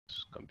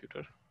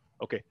computer.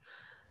 Okay,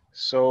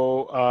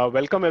 so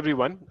welcome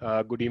everyone.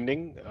 Good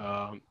evening.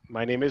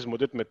 My name is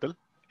Mudit Mittal,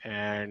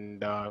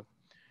 and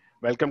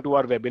welcome to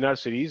our webinar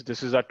series.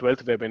 This is our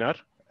 12th webinar,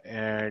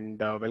 and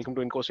welcome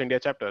to Incos India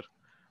chapter.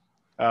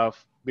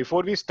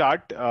 Before we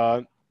start,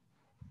 I'd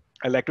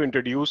like to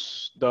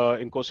introduce the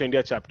Incos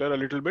India chapter a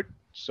little bit.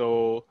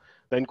 So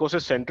the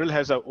Incos Central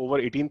has over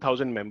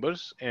 18,000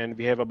 members, and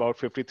we have about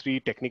 53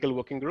 technical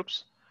working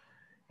groups.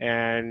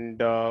 And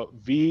the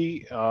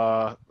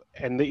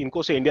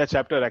Incos India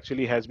chapter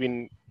actually has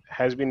been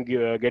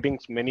getting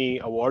many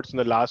awards in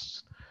the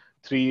last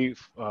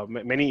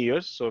many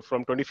years. So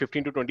from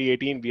 2015 to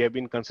 2018, we have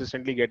been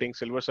consistently getting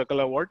Silver Circle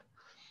Award,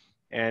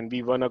 and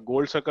we won a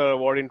Gold Circle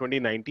Award in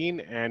 2019,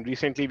 and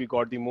recently we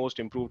got the Most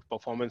Improved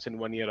Performance in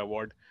 1 Year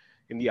award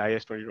in the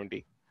IS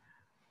 2020.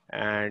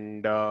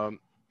 And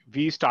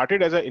we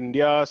started as an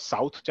India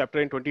South chapter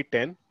in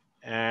 2010,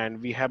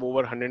 and we have over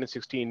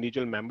 160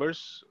 individual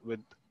members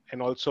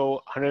and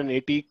also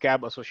 180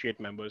 CAB associate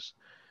members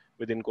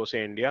within COSE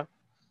India.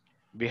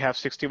 We have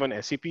 61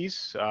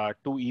 SCPs,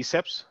 2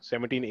 ECEPs,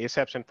 17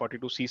 ACEPs, and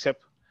 42 CCEP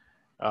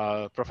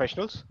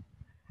professionals.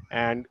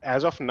 And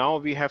as of now,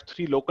 we have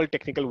 3 local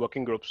technical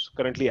working groups,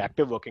 currently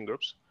active working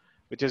groups,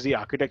 which is the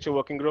Architecture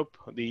Working Group,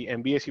 the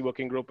MBSE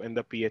Working Group, and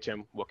the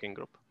PHM Working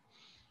Group.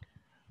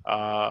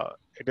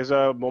 It is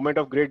a moment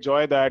of great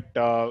joy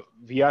that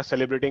we are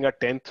celebrating our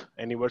 10th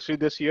anniversary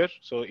this year.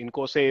 So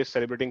INCOSE is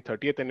celebrating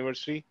 30th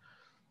anniversary.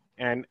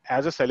 And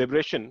as a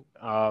celebration,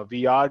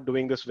 we are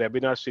doing this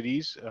webinar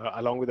series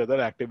along with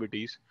other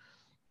activities.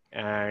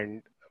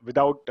 And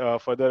without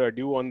further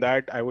ado on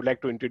that, I would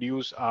like to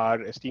introduce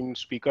our esteemed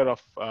speaker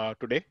of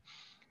today.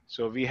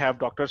 So we have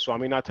Dr.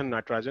 Swaminathan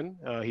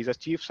Natarajan. He's a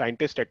chief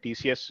scientist at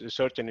TCS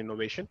Research and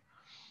Innovation.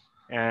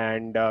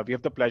 And we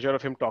have the pleasure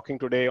of him talking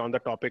today on the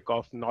topic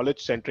of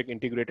knowledge-centric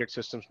integrated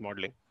systems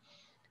modeling.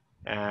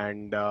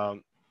 And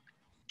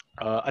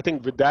I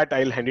think with that,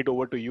 I'll hand it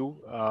over to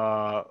you.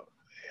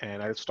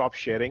 And I'll stop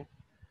sharing,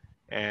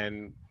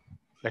 and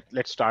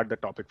let's start the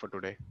topic for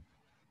today.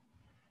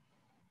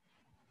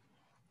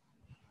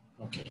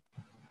 Okay.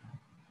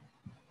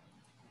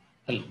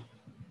 Hello.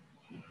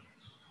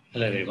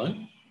 Hello,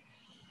 everyone.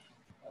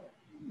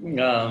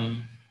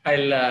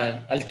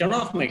 I'll turn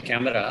off my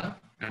camera.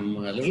 I'm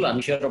a little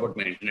unsure about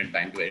my internet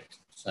bandwidth,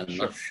 so I'm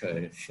not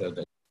sure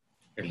that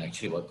it'll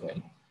actually work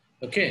well.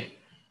 Okay.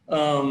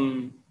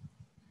 I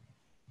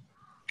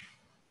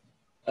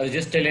was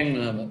just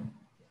telling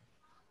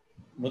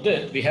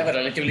Mudit, we have a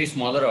relatively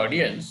smaller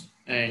audience,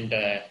 and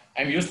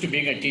I'm used to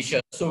being a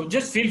teacher, so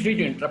just feel free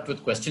to interrupt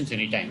with questions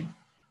anytime.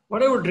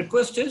 What I would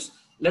request is,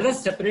 let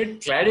us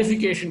separate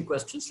clarification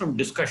questions from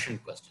discussion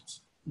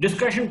questions.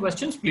 Discussion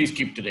questions, please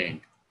keep to the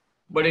end.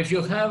 But if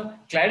you have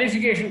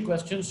clarification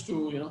questions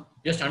to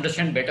just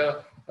understand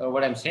better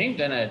what I'm saying,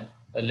 then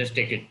let's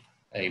take it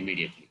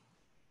immediately.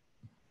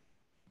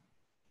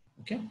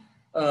 Okay.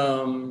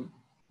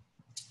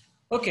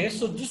 Okay,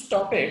 so this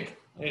topic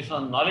is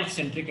on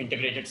knowledge-centric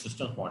integrated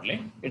systems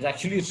modeling. It's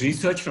actually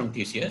research from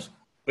TCS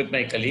with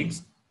my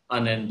colleagues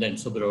Anand and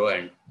Subro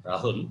and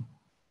Rahul.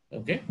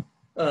 Okay,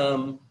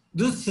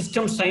 this is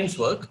system science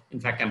work. In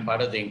fact, I'm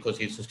part of the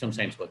INCOSE system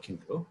science working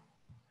group.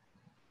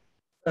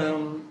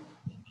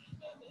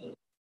 This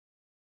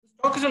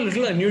talk is a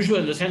little unusual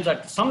in the sense that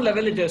at some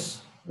level it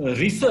is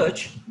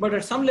research, but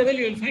at some level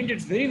you will find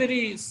it's very,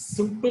 very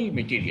simple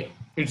material.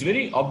 It's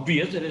very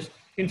obvious. There is,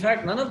 in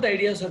fact, none of the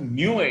ideas are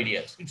new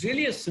ideas. It's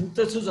really a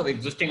synthesis of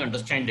existing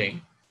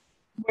understanding.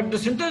 But the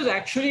synthesis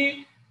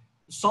actually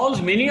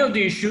solves many of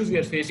the issues we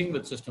are facing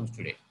with systems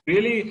today.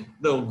 Really,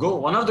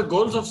 one of the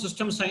goals of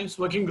system science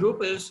working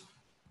group is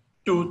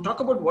to talk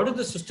about what are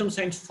the system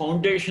science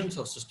foundations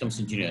of systems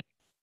engineering.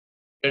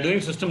 We're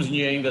doing systems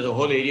engineering, there's a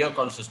whole area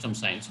called system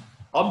science.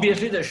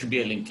 Obviously, there should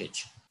be a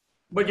linkage.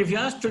 But if you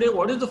ask today,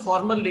 what is the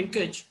formal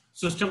linkage?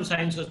 System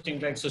science is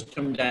things like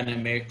system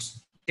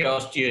dynamics,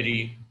 chaos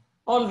theory,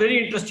 all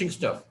very interesting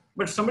stuff.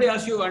 But somebody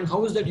asks you, and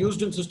how is that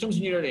used in systems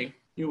engineering?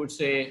 You would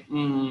say,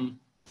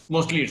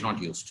 mostly it's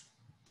not used.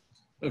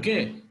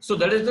 Okay, so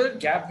that is the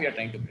gap we are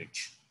trying to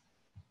bridge.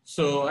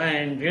 So,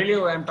 and really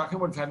I'm talking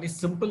about fairly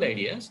simple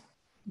ideas.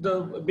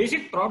 The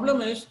basic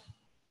problem is,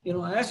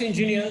 as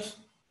engineers,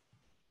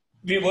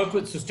 we work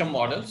with system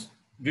models,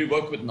 we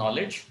work with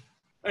knowledge,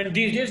 and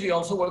these days we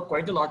also work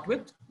quite a lot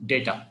with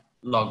data,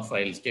 log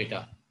files,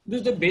 data. This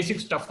is the basic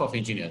stuff of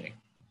engineering.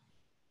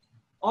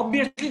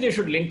 Obviously, they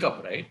should link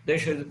up, right?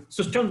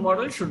 Systems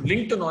models should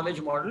link to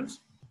knowledge models,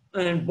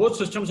 and both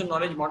systems and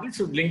knowledge models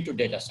should link to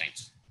data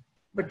science.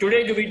 But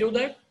today, do we do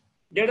that?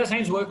 Data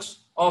science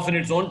works off in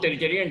its own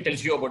territory and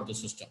tells you about the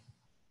system.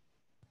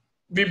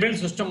 We build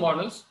system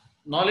models,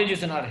 knowledge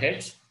is in our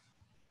heads.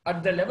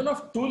 At the level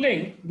of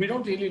tooling, we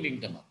don't really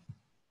link them up.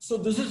 So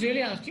this is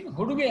really asking,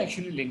 how do we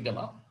actually link them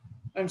up?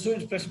 And so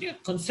it's basically a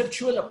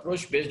conceptual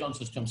approach based on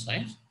system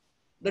science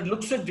that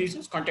looks at these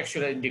as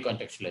contextual and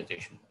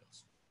de-contextualization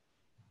models.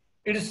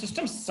 It is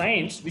system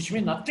science, which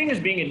means nothing is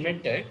being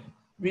invented.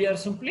 We are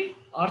simply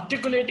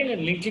articulating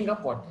and linking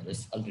up what there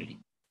is already.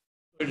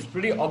 It is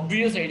pretty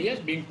obvious ideas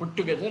being put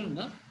together in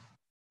a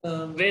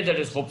way that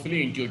is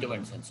hopefully intuitive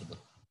and sensible.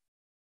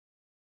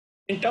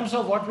 In terms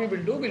of what we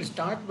will do, we'll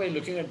start by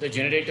looking at the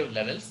generative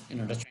levels in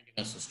understanding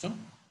a system.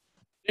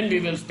 Then we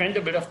will spend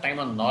a bit of time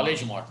on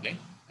knowledge modeling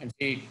and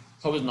see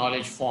how is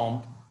knowledge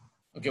formed.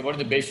 Okay, what is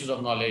the basis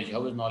of knowledge?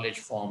 How is knowledge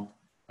formed?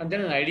 And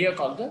then an idea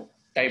called the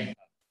type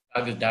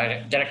graph is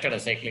directed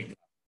acyclic graph.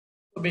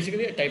 So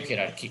basically a type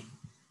hierarchy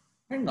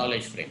and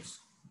knowledge frames.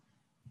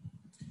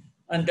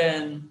 And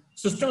then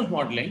systems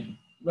modeling,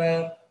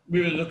 where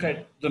we will look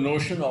at the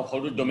notion of how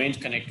do domains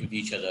connect with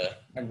each other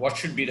and what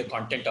should be the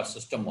content of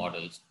system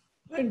models.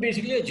 And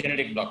basically a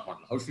genetic block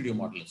model. How should you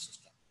model a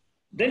system?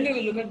 Then we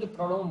will look at the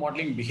problem of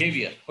modeling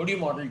behavior. How do you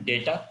model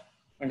data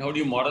and how do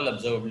you model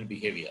observable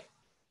behavior?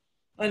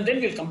 And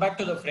then we'll come back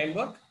to the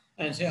framework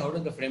and say how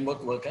does the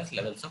framework work as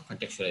levels of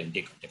contextualization,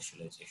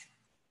 de-contextualization.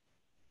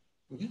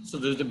 Okay, so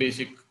this is the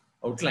basic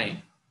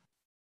outline.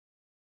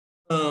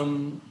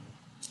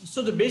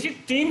 So the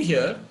basic theme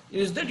here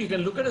is that you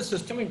can look at a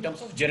system in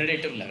terms of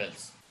generative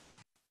levels.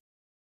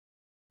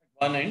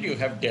 At one end, you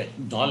have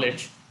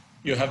knowledge,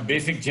 you have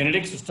basic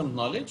genetic system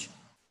knowledge,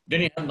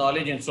 then you have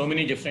knowledge in so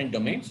many different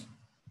domains,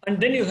 and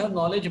then you have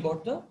knowledge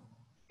about the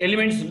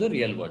elements in the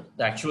real world,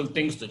 the actual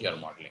things that you are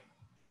modeling.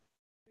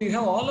 You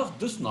have all of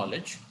this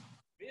knowledge.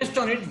 Based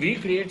on it, we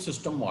create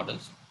system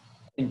models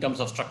in terms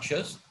of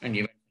structures and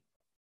events.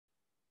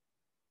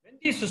 When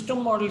these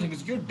system models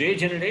execute, they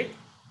generate,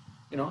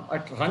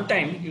 at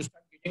runtime, you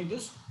start getting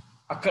this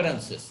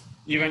occurrences,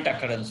 event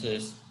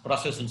occurrences,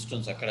 process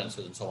instance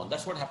occurrences, and so on.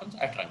 That's what happens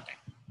at runtime.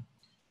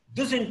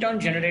 This in turn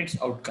generates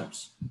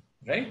outcomes,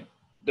 right?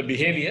 The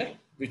behavior,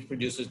 which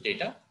produces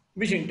data,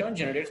 which in turn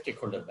generates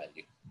stakeholder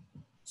value.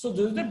 So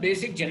this is the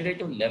basic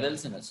generative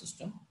levels in a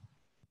system.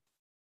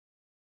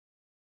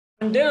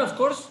 And then, of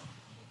course,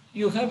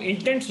 you have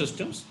intent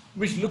systems,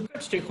 which look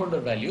at stakeholder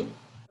value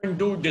and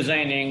do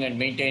designing and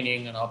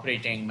maintaining and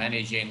operating,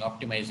 managing,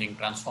 optimizing,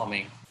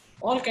 transforming,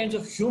 all kinds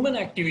of human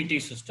activity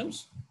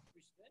systems,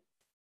 which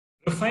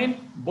then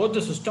refine both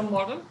the system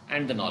model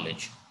and the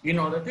knowledge in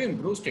order to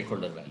improve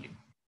stakeholder value.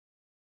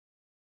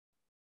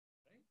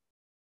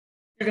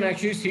 You can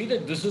actually see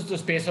that this is the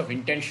space of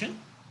intention.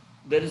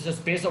 There is a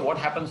space of what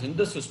happens in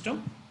the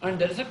system, and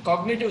there is a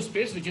cognitive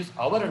space, which is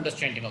our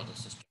understanding of the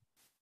system.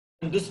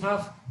 And this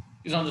half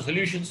is on the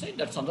solution side,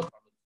 that's on the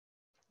problem.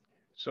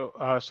 So,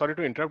 sorry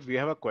to interrupt, we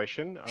have a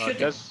question. Sure.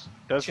 Does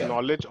Sure.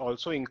 knowledge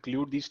also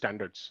include these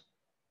standards?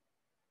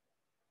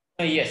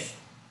 Yes.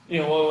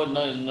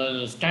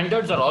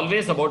 Standards are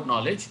always about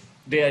knowledge.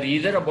 They are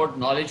either about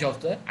knowledge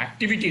of the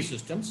activity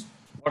systems,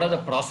 what are the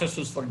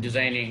processes for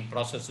designing,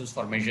 processes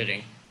for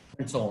measuring,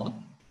 and so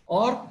on,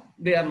 or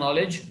they are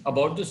knowledge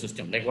about the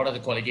system, like what are the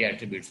quality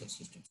attributes of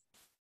systems.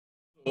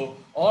 So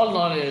all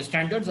knowledge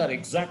standards are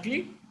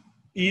exactly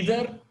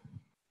either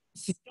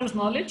systems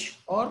knowledge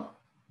or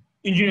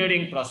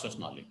engineering process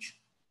knowledge,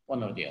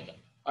 one or the other,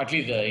 at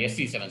least the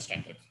SC7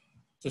 standards,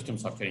 system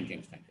software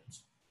engineering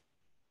standards.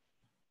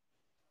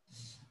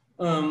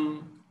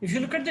 If you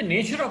look at the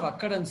nature of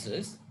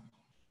occurrences,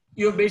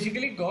 you've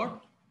basically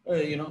got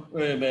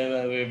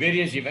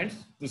various events.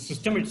 The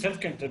system itself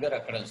can trigger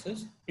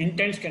occurrences,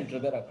 intents can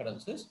trigger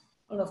occurrences,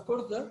 and of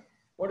course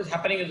what is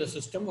happening in the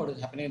system, what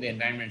is happening in the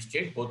environment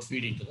state, both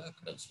feed into the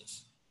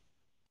occurrences.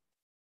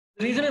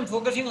 The reason I'm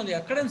focusing on the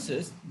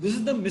occurrences, this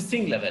is the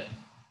missing level.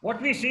 What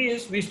we see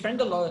is we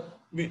spend a lot,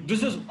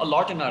 this is a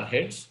lot in our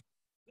heads,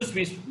 this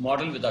we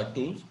model with our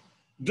tools,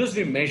 this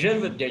we measure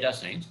with data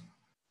science,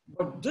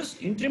 but this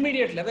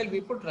intermediate level we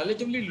put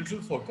relatively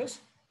little focus.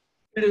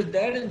 It is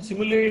there in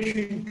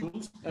simulation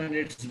tools and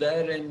it's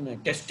there in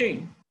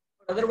testing.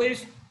 But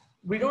otherwise,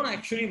 we don't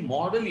actually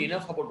model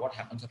enough about what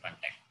happens at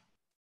runtime.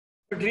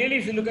 But really,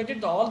 if you look at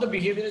it, all the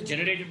behavior is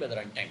generated by the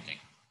runtime thing.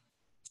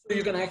 So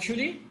you can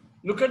actually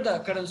look at the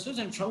occurrences,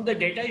 and from the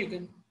data, you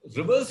can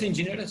reverse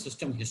engineer a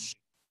system history.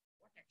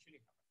 What actually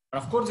happened?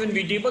 And of course, when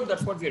we debug,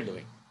 that's what we are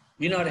doing.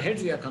 In our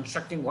heads, we are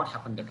constructing what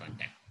happened at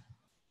runtime.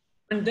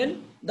 And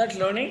then that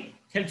learning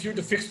helps you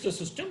to fix the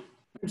system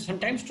and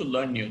sometimes to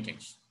learn new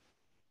things.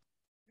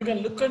 You can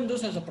look at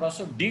this as a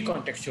process of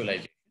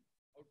de-contextualization.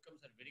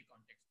 Outcomes are very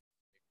context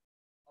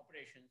specific.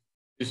 Operations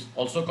is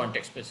also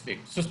context specific.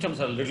 Systems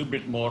are a little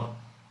bit more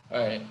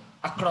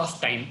across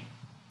time.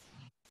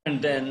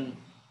 And then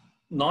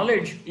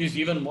knowledge is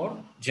even more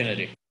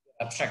generic,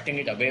 abstracting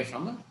it away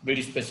from a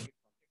very specific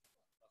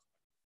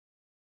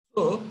context.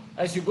 So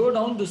as you go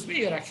down this way,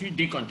 you're actually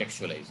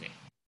decontextualizing.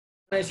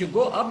 As you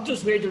go up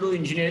this way to do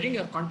engineering,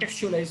 you're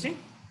contextualizing,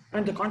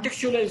 and the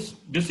contextualized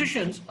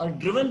decisions are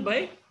driven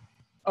by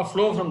a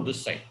flow from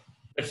this side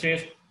that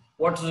says,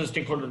 what is the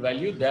stakeholder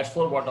value?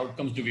 Therefore, what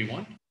outcomes do we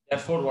want?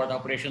 Therefore, what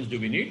operations do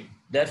we need?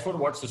 Therefore,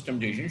 what system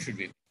decision should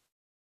we make?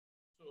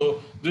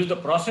 So this is the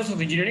process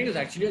of engineering is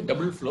actually a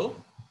double flow,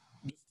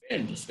 this way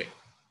and this way.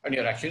 And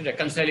you're actually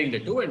reconciling the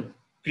two and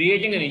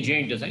creating an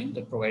engineering design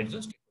that provides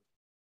us.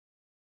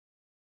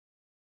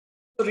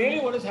 So really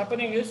what is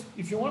happening is,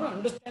 if you want to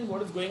understand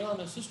what is going on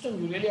in a system,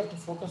 you really have to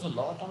focus a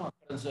lot on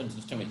occurrence and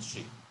system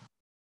history.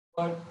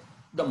 But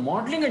the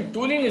modeling and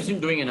tooling isn't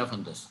doing enough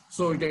on this.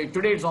 So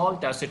today it's all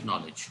tacit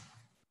knowledge.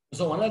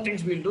 So one of the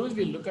things we'll do is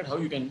we'll look at how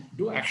you can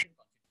do action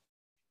for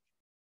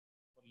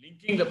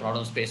linking the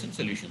problem space and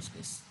solution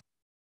space.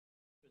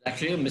 It's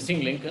actually a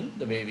missing link in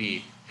the way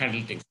we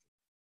handle things.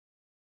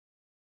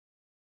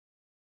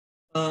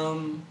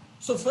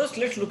 So first,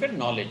 let's look at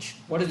knowledge.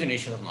 What is the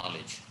nature of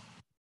knowledge?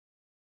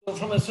 So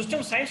from a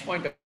system science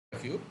point of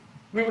view,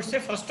 we would say,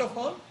 first of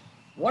all,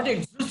 what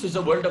exists is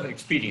a world of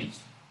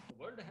experience.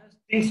 The world has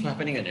things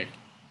happening in it.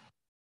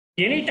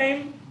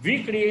 Anytime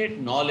we create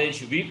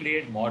knowledge, we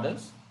create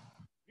models,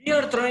 we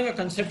are throwing a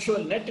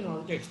conceptual net in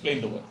order to explain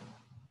the world.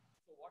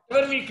 So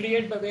whatever we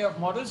create by way of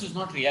models is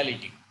not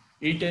reality.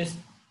 It is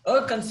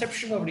a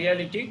conception of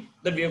reality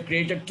that we have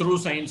created through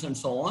science and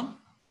so on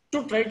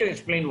to try to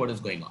explain what is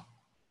going on.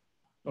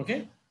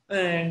 Okay?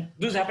 And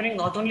this is happening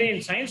not only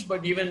in science,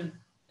 but even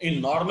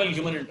in normal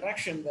human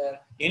interaction, where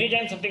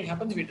anytime something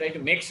happens, we try to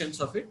make sense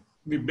of it.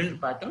 We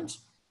build patterns.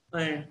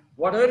 And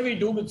whatever we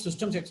do with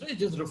systems,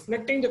 it is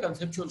reflecting the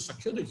conceptual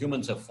structure that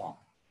humans have formed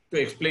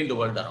to explain the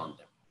world around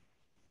them.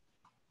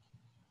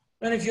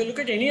 And if you look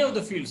at any of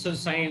the fields, so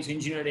science,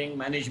 engineering,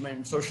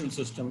 management, social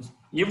systems,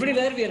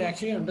 everywhere we are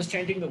actually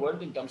understanding the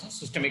world in terms of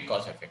systemic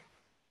cause effect.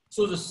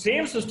 So the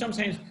same system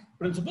science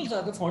principles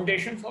are the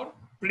foundation for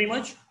pretty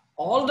much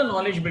all the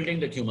knowledge building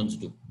that humans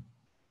do.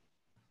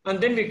 And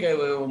then we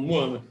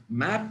can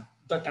map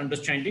that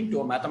understanding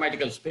to a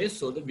mathematical space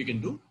so that we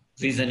can do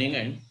reasoning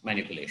and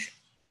manipulation.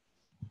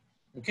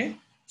 Okay.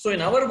 So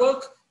in our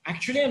work,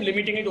 actually I'm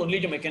limiting it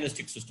only to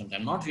mechanistic systems.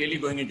 I'm not really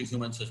going into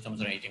human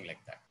systems or anything like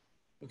that.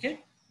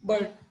 Okay.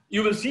 But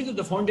you will see that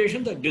the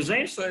foundations are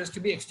designed so as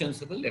to be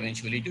extensible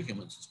eventually to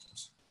human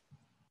systems.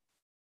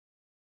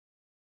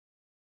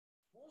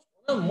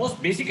 One of the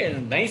most basic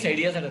and nice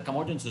ideas that have come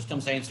out in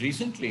system science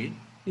recently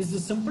is the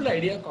simple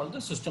idea called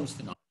the systems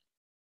phenomenon.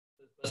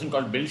 There's a person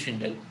called Bill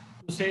Schindel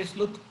who says,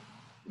 look,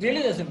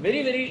 really there's a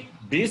very, very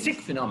basic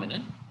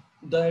phenomenon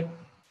that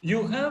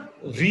you have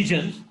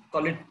regions,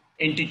 call it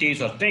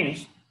entities or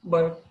things,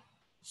 but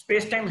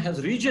space-time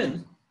has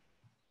regions.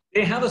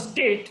 They have a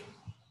state.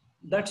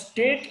 That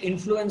state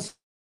influences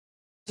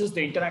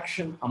the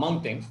interaction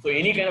among things. So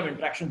any kind of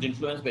interaction is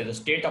influenced by the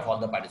state of all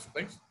the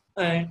participants.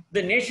 And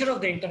the nature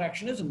of the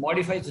interaction is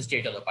modifies the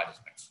state of the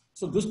participants.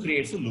 So this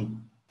creates a loop.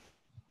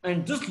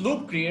 And this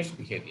loop creates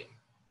behavior.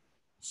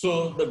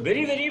 So the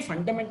very, very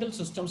fundamental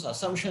systems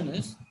assumption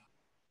is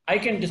I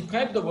can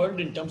describe the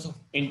world in terms of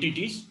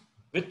entities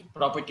with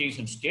properties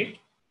and state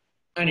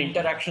and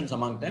interactions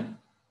among them.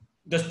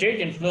 The state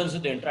influences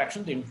the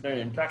interaction, the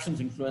interactions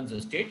influence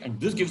the state, and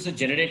this gives a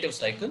generative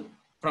cycle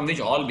from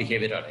which all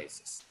behavior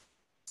arises.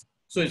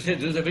 So it says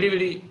this is a very,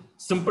 very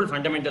simple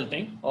fundamental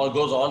thing, or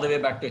goes all the way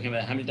back to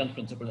Hamilton's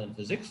principle in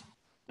physics.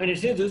 And it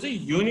says there's a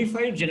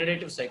unified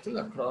generative cycle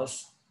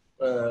across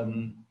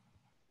the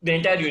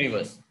entire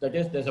universe. That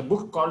is, there's a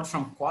book called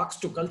From Quarks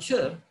to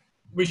Culture,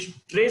 which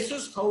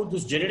traces how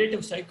this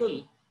generative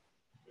cycle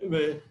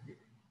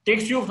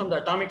takes you from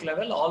the atomic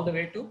level all the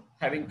way to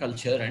having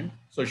culture and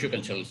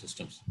socio-cultural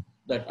systems.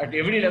 That at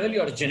every level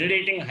you are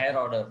generating higher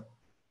order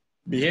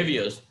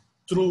behaviors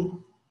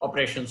through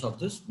operations of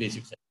this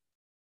basic cycle.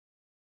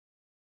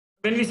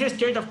 When we say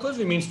state, of course,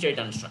 we mean state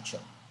and structure.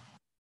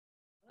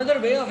 Another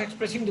way of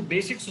expressing the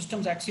basic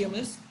systems axiom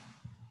is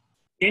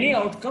any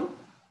outcome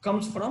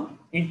comes from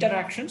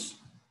interactions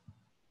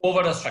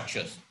over the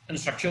structures. And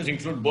structures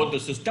include both the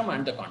system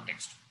and the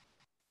context.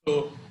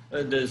 So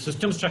the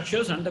system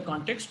structures and the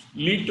context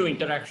lead to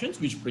interactions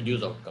which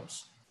produce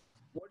outcomes.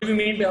 What do we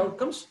mean by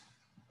outcomes?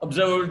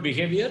 Observable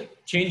behavior,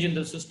 change in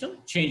the system,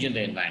 change in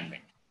the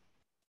environment.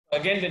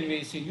 Again, when we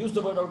use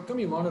the word outcome,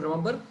 you want to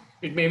remember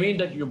it may mean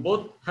that you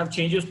both have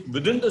changes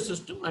within the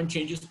system and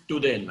changes to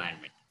the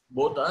environment.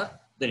 Both are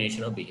the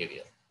nature of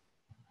behavior.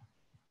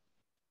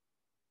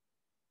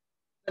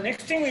 The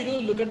next thing we do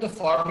is look at the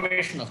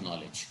formation of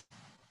knowledge.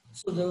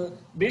 So the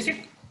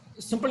basic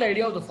simple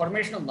idea of the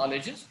formation of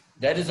knowledge is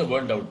there is a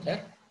world out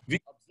there. We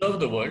observe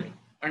the world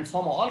and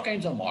form all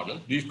kinds of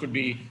models. These could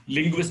be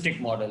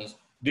linguistic models.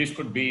 These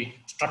could be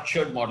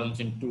structured models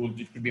in tools.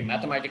 These could be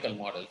mathematical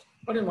models.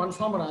 But in one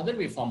form or another,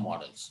 we form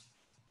models.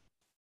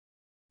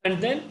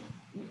 And then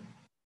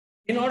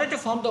in order to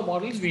form the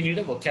models, we need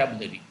a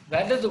vocabulary.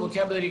 Where does the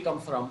vocabulary come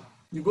from?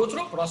 You go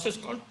through a process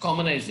called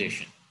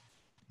commonization.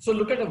 So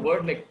look at a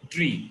word like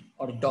tree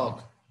or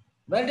dog.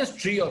 Where does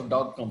tree or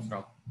dog come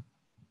from?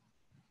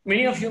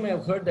 Many of you may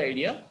have heard the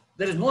idea.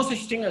 There is no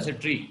such thing as a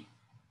tree.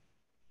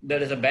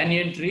 There is a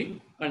banyan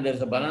tree, and there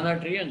is a banana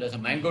tree, and there's a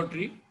mango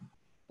tree.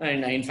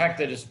 And in fact,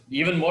 there is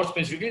even more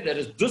specifically, there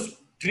is this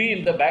tree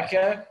in the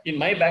backyard, in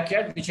my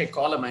backyard, which I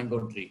call a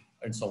mango tree,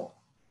 and so on.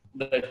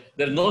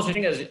 There is no such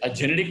thing as a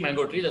generic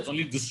mango tree, that's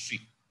only this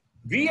tree.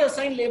 We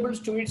assign labels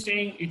to it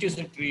saying it is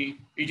a tree,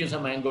 it is a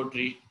mango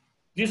tree.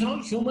 These are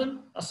all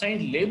human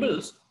assigned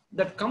labels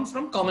that come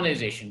from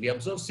commonization. We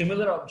observe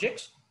similar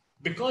objects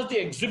because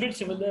they exhibit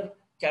similar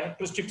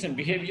characteristics and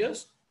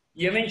behaviors.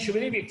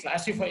 Eventually, we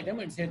classify them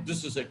and say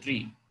this is a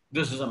tree,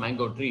 this is a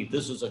mango tree,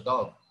 this is a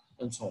dog,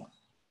 and so on.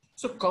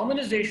 So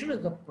commonization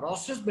is the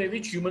process by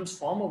which humans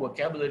form a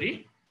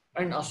vocabulary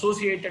and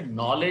associated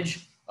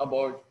knowledge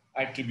about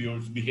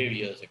attributes,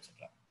 behaviors,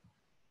 etc.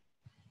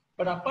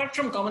 But apart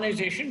from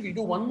commonization, we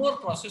do one more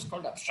process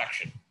called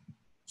abstraction.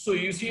 So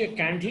you see a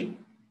candle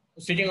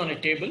sitting on a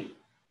table,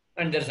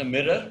 and there's a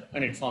mirror,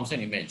 and it forms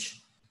an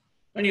image.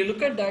 And you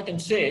look at that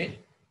and say,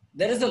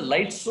 there is a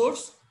light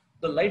source.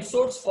 The light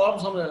source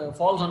falls on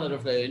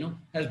a,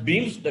 has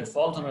beams that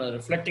falls on a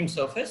reflecting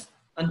surface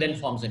and then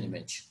forms an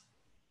image.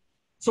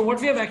 So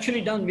what we have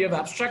actually done, we have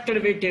abstracted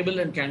away table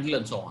and candle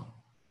and so on,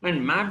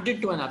 and mapped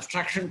it to an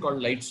abstraction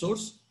called light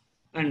source,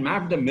 and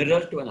mapped the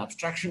mirror to an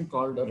abstraction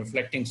called a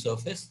reflecting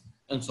surface,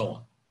 and so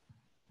on.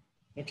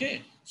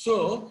 Okay,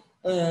 so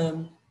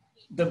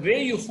the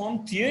way you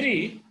form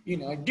theory,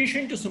 in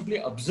addition to simply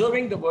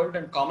observing the world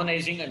and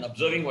commonizing and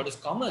observing what is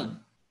common,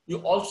 you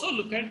also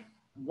look at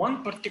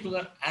one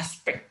particular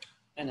aspect,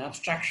 an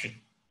abstraction.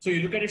 So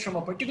you look at it from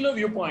a particular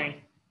viewpoint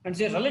and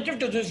say, relative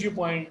to this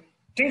viewpoint,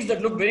 things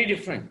that look very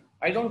different.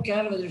 I don't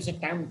care whether it's a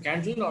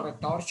candle or a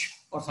torch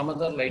or some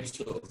other light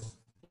source.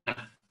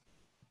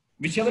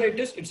 Whichever it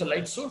is, it's a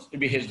light source, it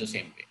behaves the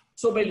same way.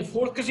 So by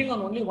focusing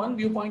on only one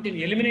viewpoint and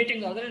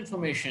eliminating the other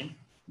information,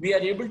 we are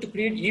able to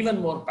create even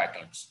more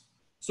patterns.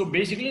 So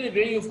basically the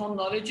way you form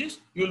knowledge is,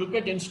 you look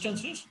at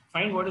instances,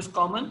 find what is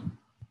common,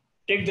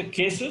 take the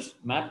cases,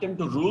 map them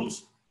to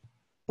rules,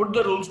 put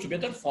the rules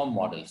together, form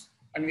models.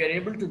 And we are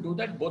able to do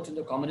that both in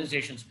the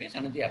commonization space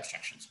and in the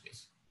abstraction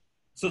space.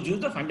 So this is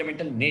the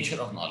fundamental nature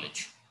of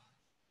knowledge.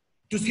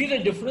 To see the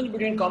difference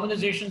between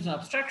commonizations and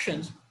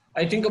abstractions,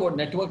 I think about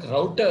network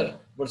router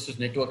versus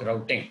network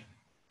routing.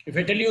 If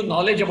I tell you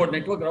knowledge about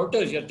network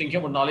routers, you're thinking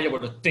about knowledge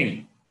about a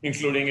thing,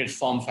 including its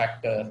form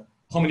factor,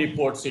 how many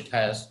ports it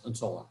has, and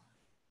so on.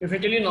 If I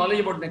tell you knowledge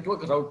about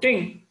network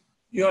routing,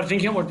 you are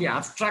thinking about the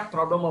abstract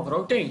problem of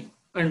routing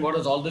and what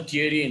is all the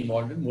theory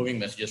involved in moving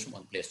messages from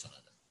one place to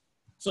another.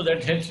 So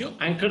that helps you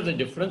anchor the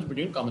difference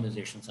between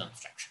commonizations and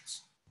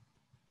abstractions.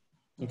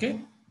 Okay?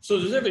 So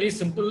this is a very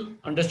simple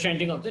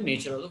understanding of the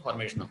nature of the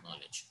formation of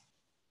knowledge.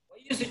 Why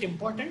is it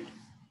important?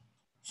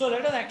 So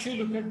let us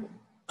actually look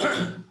at,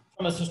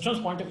 from a systems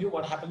point of view,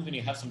 what happens when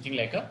you have something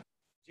like a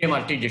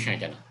GMRT dish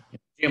antenna.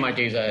 GMRT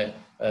is a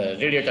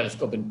radio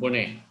telescope in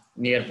Pune,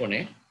 near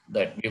Pune,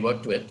 that we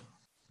worked with.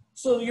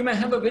 So you may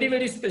have a very,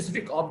 very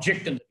specific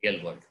object in the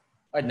real world.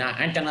 An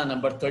antenna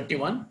number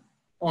 31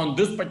 on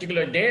this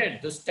particular day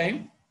at this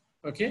time,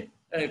 okay,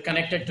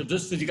 connected to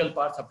this physical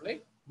power supply.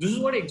 This is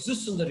what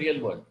exists in the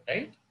real world,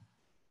 right?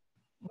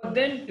 But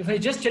then if I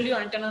just tell you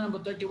antenna number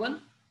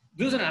 31,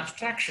 this is an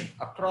abstraction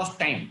across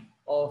time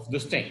of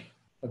this thing.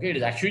 Okay, it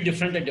is actually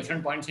different at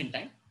different points in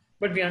time,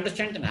 but we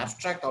understand an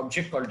abstract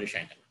object called dish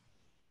antenna.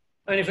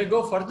 And if I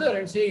go further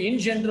and say, in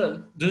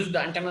general, this is the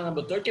antenna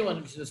number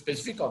 31, which is a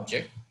specific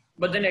object,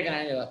 but then I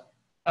can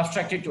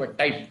abstract it to a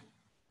type,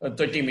 a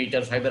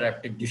 30-meter fiber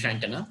optic dish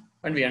antenna,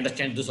 and we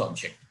understand this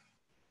object.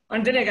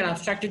 And then I can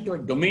abstract it to a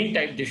domain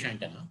type dish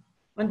antenna,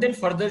 and then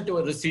further to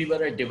a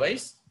receiver, a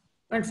device,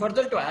 and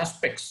further to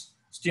aspects,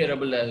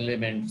 steerable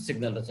element,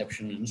 signal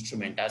reception,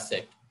 instrument,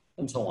 asset,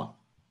 and so on.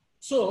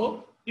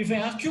 So if I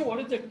ask you what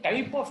is the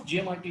type of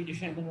GMRT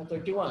dish antenna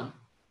 31,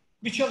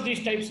 which of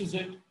these types is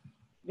it?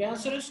 The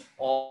answer is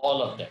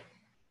all of them.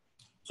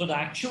 So the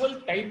actual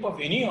type of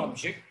any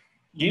object,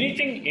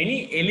 anything,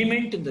 any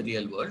element in the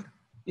real world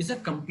is a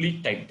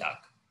complete type dark.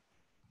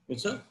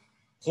 It's a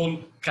whole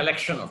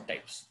collection of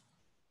types.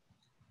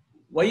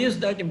 Why is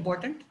that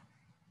important?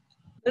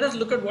 Let us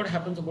look at what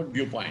happens about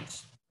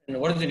viewpoints and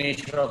what is the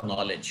nature of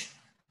knowledge.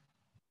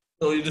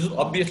 So this is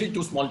obviously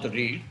too small to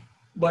read,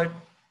 but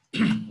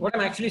what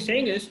I'm actually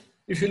saying is,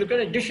 if you look at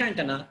a dish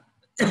antenna,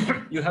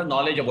 you have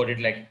knowledge about it,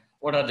 like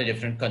what are the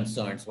different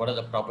concerns, what are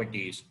the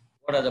properties,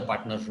 what are the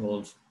partners'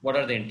 roles, what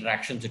are the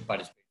interactions it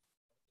participates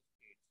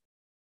in,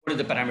 what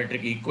are the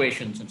parametric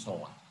equations, and so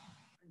on.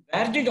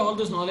 Where did all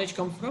this knowledge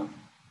come from?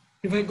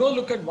 If I go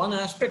look at one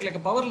aspect like a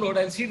power load,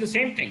 I'll see the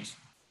same things.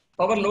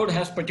 Power load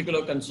has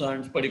particular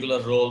concerns, particular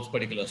roles,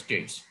 particular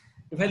states.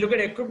 If I look at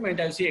equipment,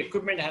 I'll see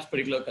equipment has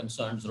particular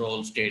concerns,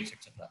 roles, states,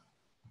 etc.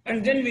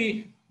 And then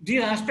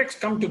these aspects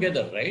come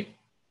together, right?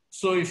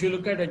 So if you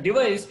look at a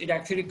device, it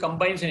actually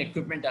combines an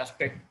equipment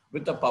aspect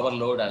with a power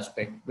load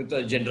aspect, with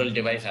a general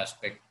device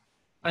aspect.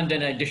 And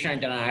then a dish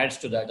antenna adds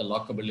to that a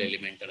lockable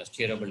element and a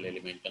steerable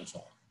element and so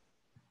on.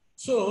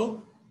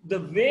 So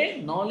the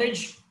way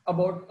knowledge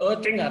about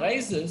a thing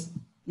arises,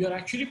 you're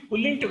actually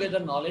pulling together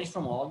knowledge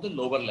from all the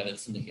lower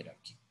levels in the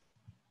hierarchy.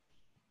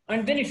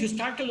 And then if you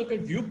start to look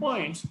at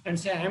viewpoints and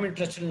say, I'm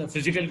interested in a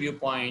physical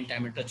viewpoint,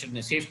 I'm interested in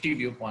a safety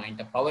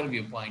viewpoint, a power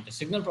viewpoint, a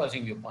signal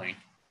processing viewpoint,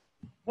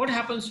 what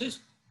happens is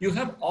you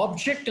have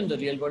object in the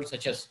real world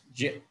such as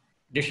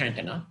dish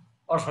antenna,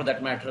 or for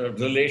that matter, a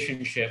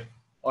relationship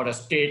or a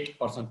state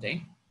or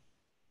something,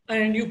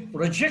 and you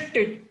project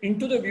it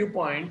into the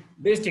viewpoint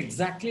based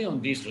exactly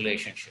on these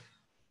relationships.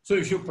 So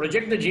if you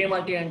project the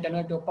GMRT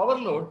antenna to a power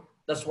load,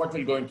 that's what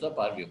will go into the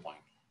power viewpoint.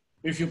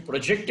 If you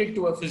project it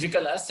to a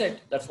physical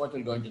asset, that's what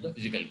will go into the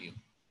physical view,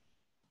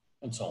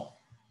 and so on.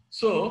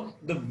 So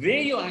the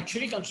way you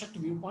actually construct a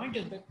viewpoint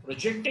is by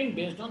projecting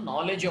based on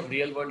knowledge of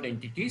real world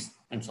entities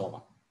and so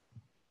on.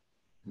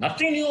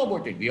 Nothing new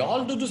about it. We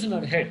all do this in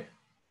our head.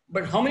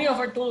 But how many of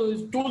our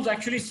tools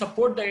actually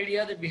support the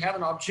idea that we have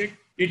an object,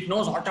 it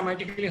knows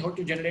automatically how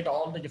to generate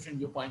all the different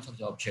viewpoints of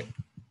the object?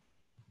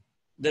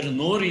 There is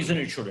no reason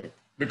it shouldn't,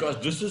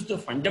 because this is the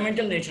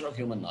fundamental nature of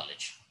human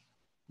knowledge.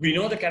 We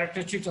know the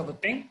characteristics of a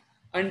thing,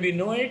 and we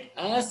know it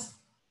as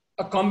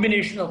a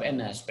combination of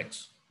n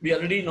aspects. We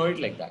already know it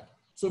like that.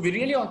 So we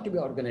really ought to be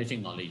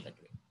organizing knowledge that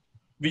way.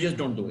 We just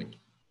don't do it.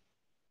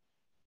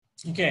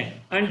 Okay,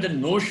 and the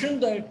notion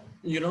that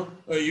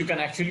you can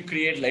actually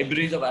create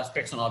libraries of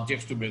aspects and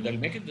objects to build, that'll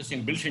make it the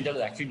same. Bill Schindler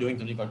is actually doing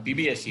something called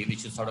PBSE,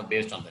 which is sort of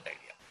based on that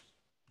idea,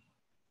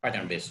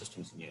 pattern-based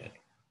systems engineering.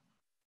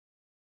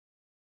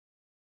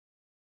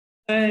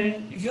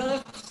 And if you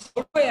ask,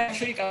 how do I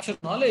actually capture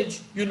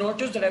knowledge? You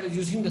notice that I was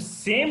using the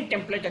same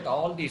template at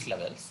all these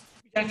levels,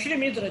 which actually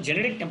means there are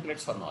generic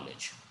templates for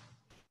knowledge.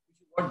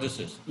 Which is what this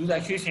is. This is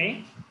actually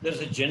saying there's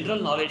a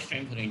general knowledge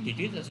frame for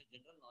entities, there's a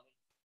general knowledge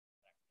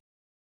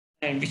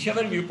frame. And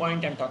whichever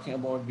viewpoint I'm talking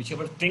about,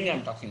 whichever thing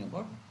I'm talking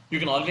about, you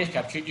can always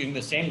capture it using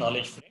the same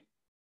knowledge frame.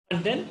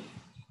 And then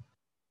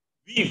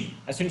weave,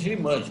 essentially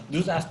merge.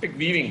 This is aspect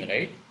weaving,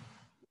 right?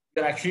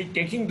 You're actually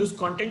taking this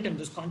content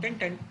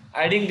and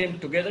adding them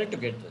together to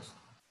get this.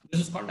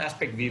 This is called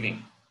aspect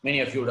weaving. Many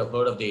of you would have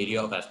heard of the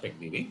area of aspect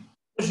weaving.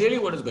 That's really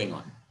what is going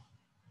on.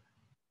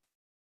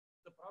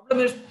 The problem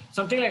is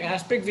something like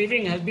aspect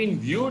weaving has been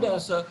viewed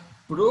as a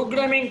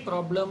programming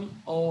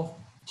problem of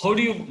how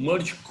do you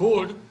merge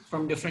code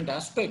from different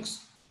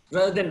aspects,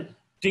 rather than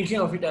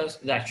thinking of it as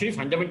actually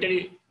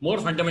fundamentally more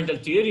fundamental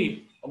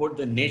theory about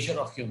the nature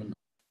of human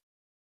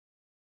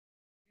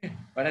knowledge.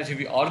 Whereas if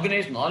we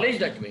organize knowledge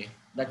that way,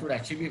 that would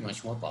actually be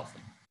much more powerful.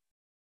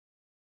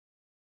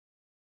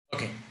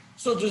 Okay,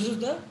 so this is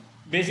the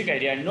basic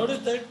idea. And notice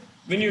that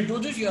when you do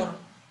this, you are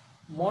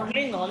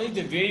modeling knowledge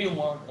the way you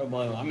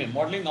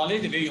modeling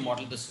knowledge the way you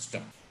model the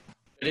system.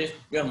 That is,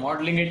 you are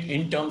modeling it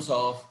in terms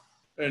of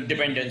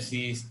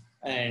dependencies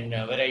and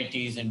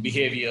varieties and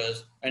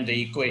behaviors and the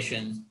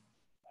equations.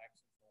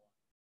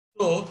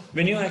 So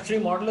when you actually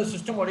model a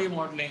system, what are you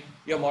modeling?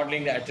 You are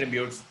modeling the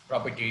attributes,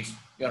 properties.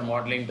 You are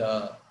modeling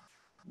the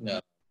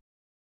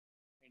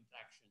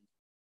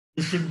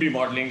you should be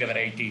modeling the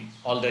variety,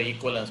 all the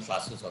equivalence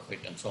classes of it,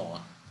 and so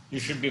on. You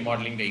should be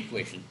modeling the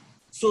equation.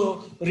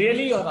 So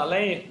really you're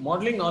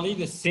modeling knowledge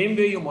the same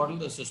way you model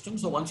the system.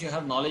 So once you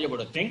have knowledge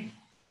about a thing,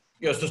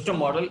 your system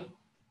model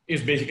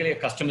is basically a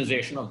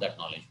customization of that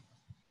knowledge.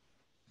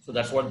 So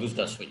that's what this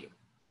does for you.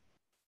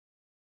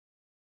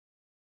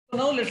 So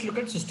now let's look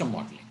at system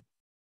modeling.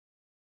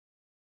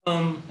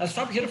 I'll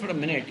stop here for a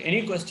minute.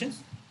 Any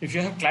questions? If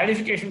you have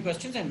clarification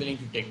questions, I'm willing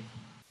to take.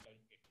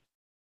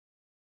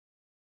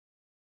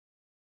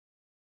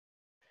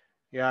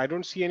 Yeah, I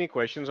don't see any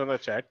questions on the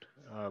chat,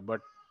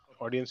 but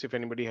audience, if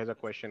anybody has a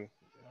question,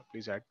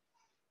 please add.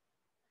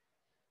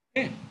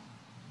 Okay.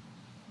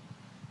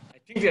 I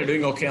think we are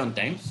doing okay on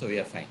time, so we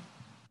are fine.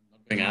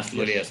 Not going as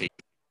slowly as we.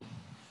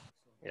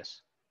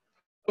 Yes.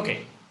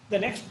 Okay, the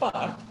next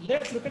part,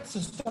 let's look at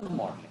system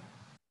modeling.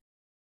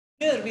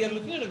 Here we are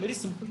looking at a very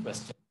simple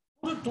question.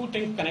 How do two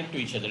things connect to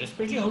each other,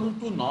 especially how do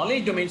two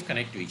knowledge domains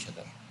connect to each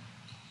other?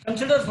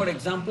 Consider, for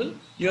example,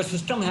 your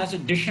system has a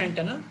dish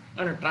antenna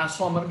and a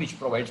transformer which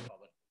provides power.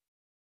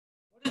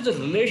 What is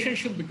the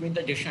relationship between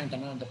the dish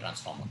antenna and the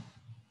transformer?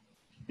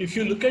 If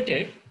you look at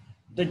it,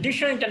 the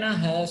dish antenna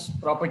has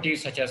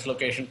properties such as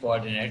location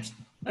coordinates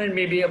and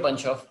maybe a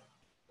bunch of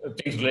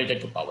things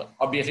related to power.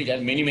 Obviously, it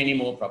has many, many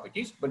more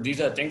properties, but these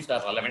are things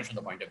that are relevant from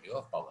the point of view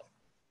of power.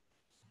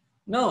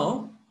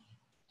 Now,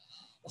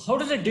 how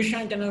does a dish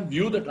antenna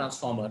view the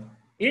transformer?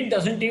 It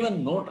doesn't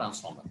even know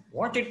transformer.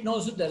 What it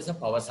knows is there is a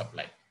power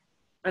supply.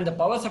 And the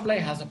power supply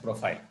has a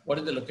profile. What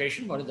is the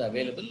location? What is the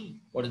available?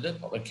 What is the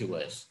power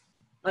QoS?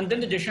 And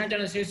then the dish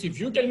antenna says, if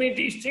you tell me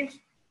these things,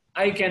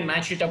 I can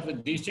match it up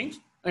with these things.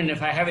 And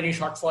if I have any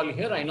shortfall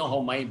here, I know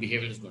how my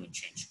behavior is going to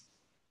change.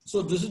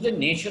 So this is the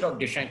nature of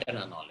dish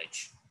antenna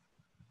knowledge.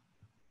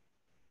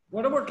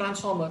 What about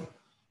transformer?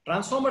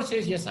 Transformer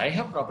says, yes, I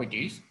have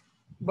properties,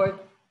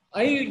 but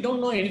I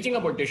don't know anything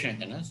about dish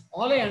antennas.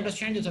 All I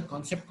understand is a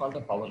concept called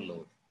a power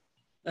load.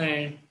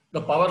 And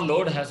the power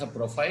load has a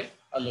profile,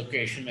 a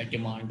location, a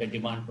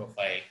demand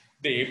profile,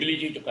 the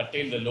ability to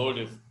curtail the load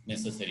if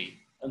necessary,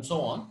 and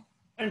so on.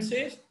 And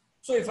says,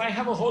 so if I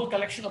have a whole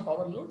collection of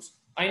power loads,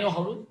 I know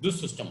how this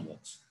system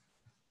works.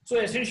 So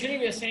essentially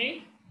we are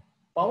saying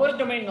power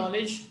domain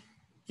knowledge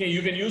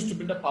you can use to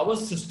build a power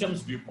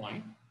systems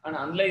viewpoint and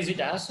analyze it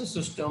as a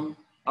system,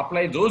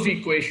 apply those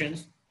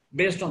equations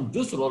based on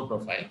this role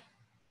profile.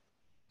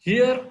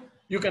 Here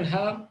you can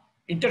have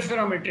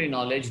interferometry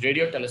knowledge,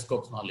 radio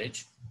telescopes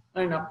knowledge,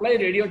 and apply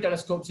radio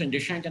telescopes and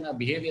dish antenna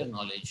behavior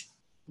knowledge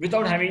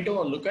without having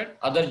to look at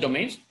other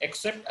domains,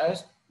 except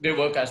as they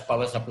work as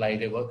power supply,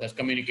 they work as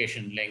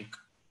communication link,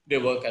 they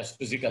work as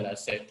physical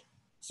asset.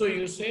 So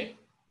you say,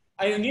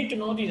 I need to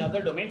know these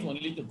other domains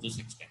only to this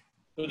extent.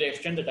 To the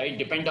extent that I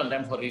depend on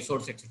them for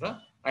resource,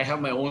 etc., I have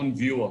my own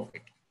view of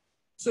it.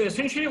 So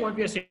essentially what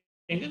we are saying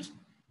is,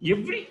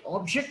 every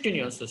object in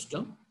your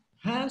system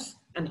has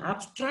an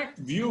abstract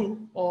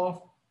view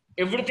of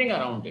everything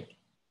around it.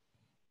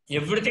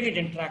 everything it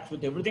interacts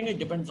with, everything it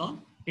depends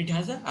on, it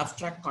has an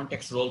abstract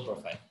context role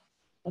profile.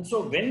 And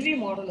so when we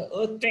model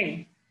a Earth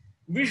thing,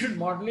 we should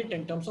model it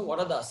in terms of what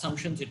are the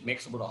assumptions it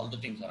makes about all the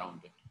things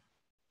around it.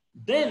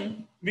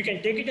 Then we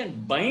can take it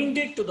and bind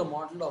it to the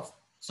model of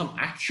some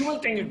actual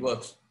thing it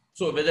works.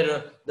 So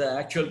whether the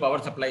actual power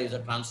supply is a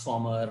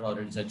transformer or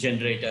it's a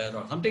generator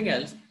or something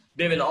else,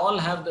 they will all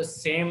have the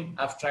same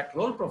abstract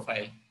role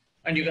profile.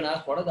 And you can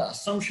ask, what are the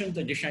assumptions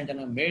the dish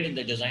antenna made in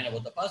the design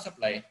about the power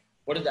supply?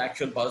 What is the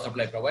actual power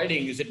supply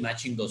providing? Is it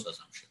matching those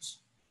assumptions?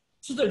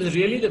 So that is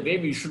really the way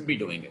we should be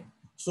doing it.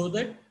 So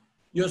that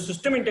your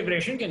system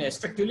integration can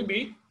effectively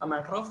be a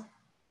matter of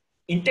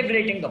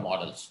integrating the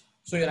models.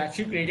 So you're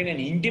actually creating an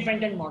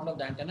independent model of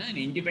the antenna, an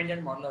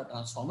independent model of the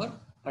transformer,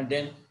 and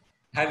then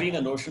having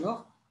a notion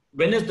of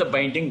when is the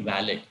binding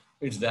valid.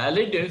 It's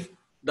valid if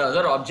the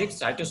other object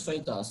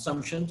satisfies the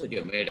assumptions that you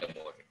have made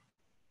about it.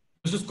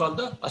 This is called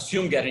the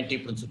assume guarantee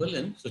principle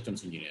in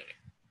systems engineering.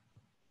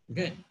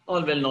 Okay,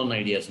 all well-known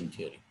ideas in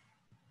theory.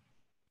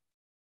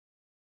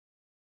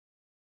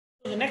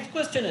 So the next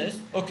question is,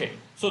 okay,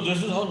 so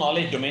this is how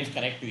knowledge domains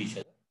connect to each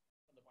other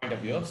from the point of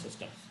view of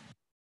systems.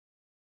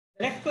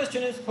 The next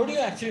question is, how do you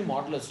actually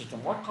model a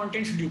system? What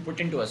content should you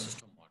put into a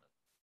system model?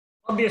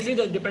 Obviously,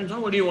 that depends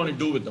on what do you want to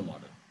do with the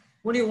model.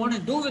 What you want to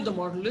do with the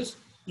model is,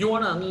 you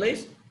want to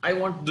analyze, I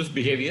want this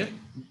behavior.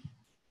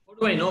 How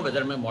do I know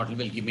whether my model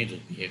will give me this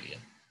behavior?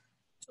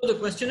 So the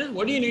question is,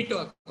 what do you need to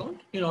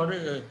account in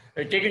order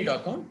to take into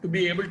account to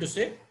be able to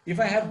say, if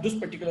I have this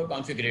particular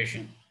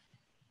configuration,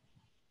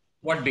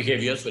 what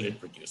behaviors will it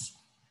produce?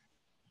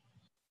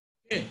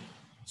 Okay.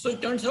 So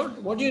it turns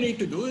out what you need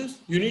to do is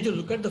you need to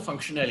look at the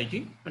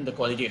functionality and the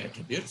quality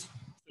attributes.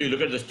 So you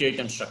look at the state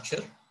and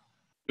structure,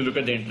 you look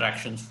at the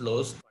interactions,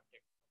 flows,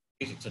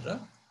 etc.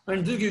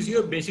 And this gives you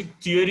a basic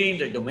theory in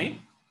the domain,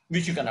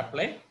 which you can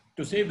apply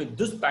to say with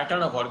this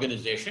pattern of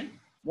organization,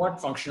 what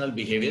functional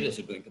behavior is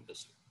it going to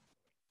pursue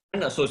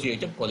and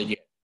associated quality.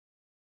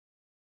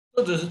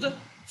 So this is the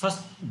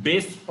first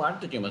base part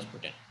that you must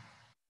put in.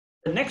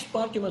 The next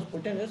part you must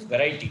put in is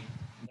variety.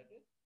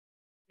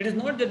 It is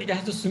not that it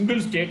has a single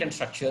state and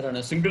structure and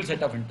a single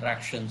set of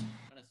interactions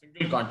and a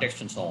single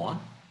context and so on.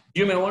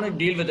 You may want to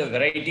deal with a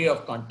variety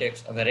of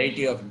contexts, a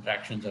variety of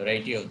interactions, a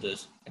variety of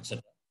this,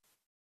 etc.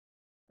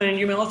 And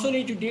you may also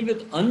need to deal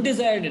with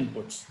undesired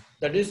inputs.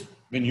 That is,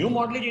 when you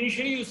model it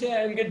initially, you say,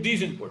 I will get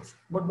these inputs.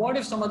 But what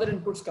if some other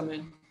inputs come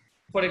in?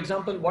 For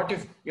example, what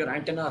if your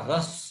antenna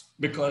rusts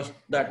because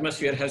the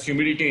atmosphere has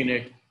humidity in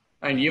it?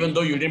 And even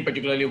though you didn't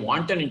particularly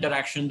want an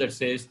interaction that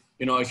says,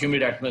 you know, a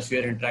humid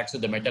atmosphere interacts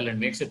with the metal and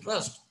makes it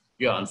rust,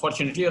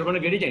 unfortunately, you're going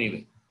to get it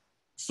anyway.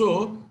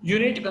 So you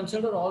need to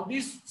consider all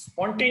these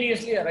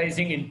spontaneously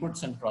arising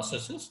inputs and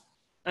processes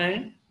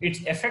and its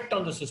effect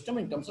on the system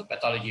in terms of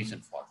pathologies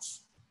and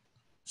faults.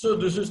 So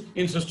this is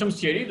in systems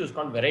theory, this is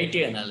called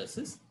variety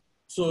analysis.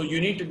 So you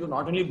need to do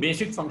not only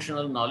basic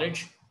functional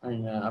knowledge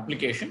and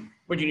application,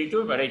 but you need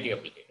to do variety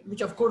application,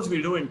 which of course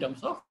we do in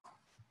terms of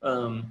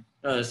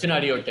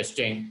scenario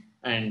testing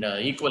and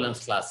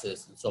equivalence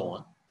classes and so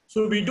on.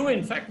 So we do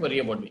in fact worry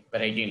about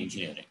variety in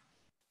engineering.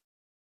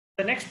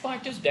 The next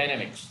part is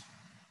dynamics.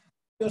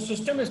 Your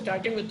system is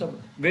starting with the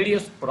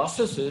various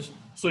processes.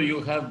 So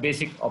you have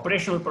basic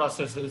operational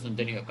processes and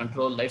then you have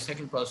control, life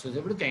cycle process,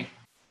 everything.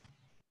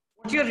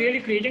 What you're really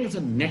creating is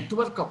a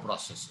network of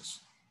processes.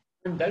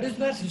 And that is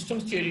where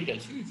systems theory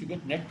tells you, if you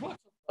get networks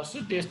of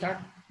processes,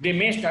 they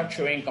may start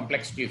showing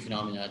complexity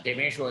phenomena. They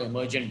may show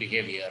emergent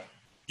behavior.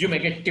 You may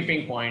get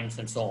tipping points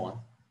and so on.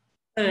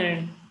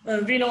 And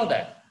we know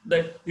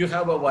that you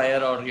have a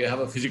wire or you have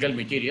a physical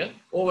material.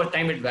 Over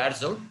time, it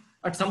wears out.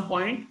 At some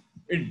point,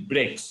 it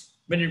breaks.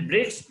 When it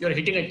breaks, you're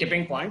hitting a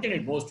tipping point and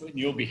it moves to a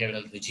new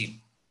behavioral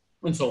regime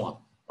and so on.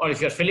 Or if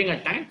you're filling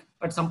a tank,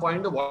 at some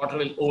point, the water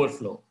will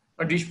overflow.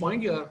 At which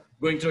point, you're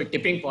going through a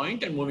tipping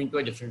point and moving to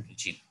a different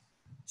regime.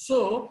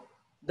 So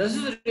this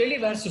is really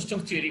where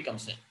systems theory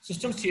comes in.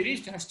 Systems theory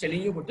starts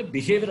telling you about the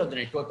behavior of the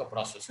network of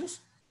processes.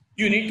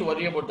 You need to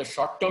worry about the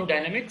short-term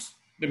dynamics,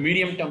 the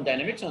medium-term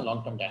dynamics, and the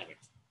long-term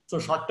dynamics. So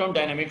short-term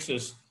dynamics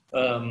is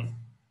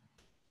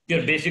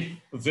your basic,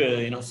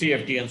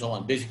 CFT and so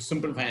on, basic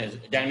simple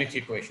dynamics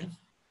equations.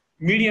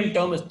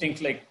 Medium-term is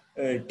things like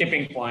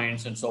tipping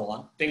points and so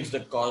on, things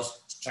that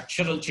cause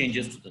structural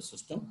changes to the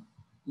system.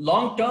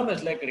 Long-term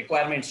is like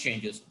requirements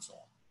changes and so on.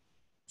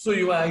 So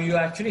you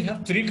actually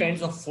have three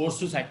kinds of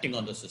forces acting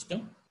on the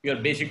system. Your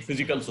basic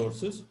physical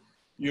sources,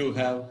 you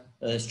have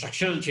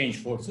structural change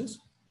forces,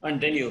 and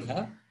then you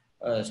have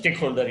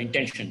stakeholder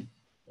intention,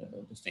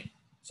 this thing.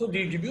 So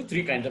they give you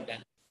three kinds of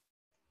dynamics.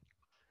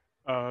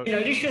 In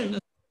addition,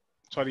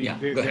 sorry,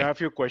 there are a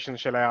few questions.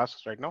 Shall I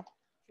ask right now?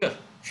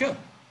 Sure.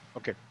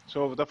 Okay.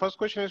 So the first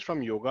question is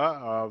from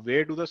Yoga.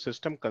 Where do the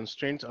system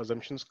constraints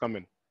assumptions come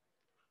in?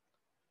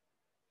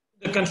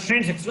 The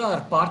constraints, etc.,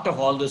 are part of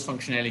all this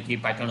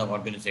functionality, pattern of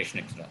organization,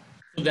 etc.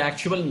 So the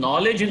actual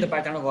knowledge in the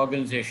pattern of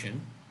organization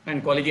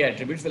and quality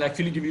attributes will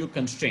actually give you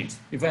constraints.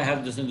 If I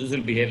have this and this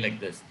will behave like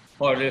this.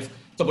 Or if,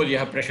 suppose you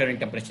have pressure and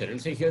temperature, it'll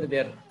say here they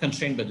are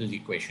constrained by this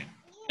equation,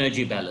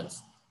 energy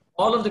balance.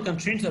 All of the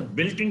constraints are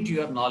built into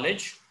your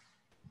knowledge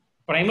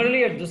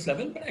primarily at this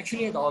level, but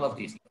actually at all of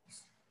these levels.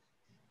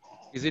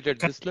 Is it at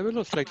this level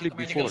or slightly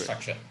before it?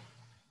 Structure.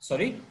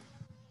 Sorry?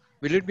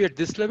 Will it be at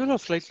this level or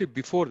slightly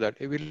before that?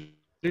 Will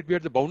it be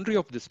at the boundary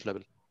of this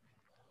level?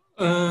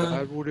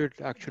 Where would it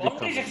actually come?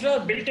 Boundaries actually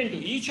are built into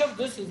each of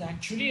this is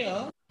actually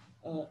a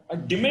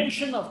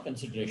dimension of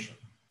consideration.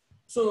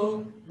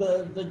 So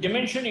the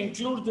dimension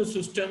includes the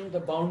system, the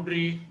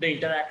boundary, the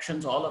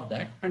interactions, all of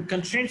that, and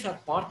constraints are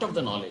part of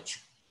the knowledge.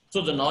 So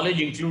the knowledge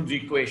includes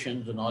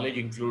equations, the knowledge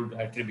includes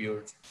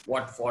attributes,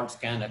 what faults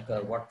can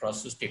occur, what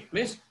processes take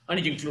place, and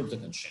it includes the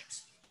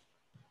constraints.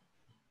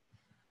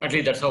 At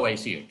least that's how I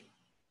see it.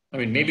 I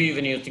mean, maybe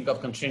when you think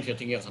of constraints, you're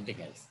thinking of something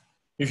else.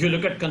 If you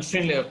look at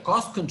constraint layer,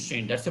 cost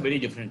constraint, that's a very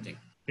different thing.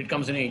 It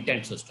comes in an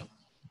intent system.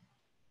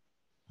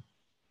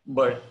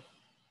 But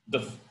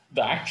the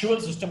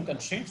actual system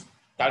constraints,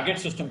 target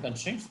system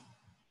constraints,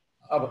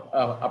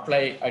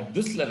 apply at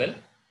this level,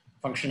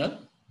 functional,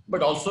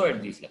 but also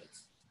at these levels.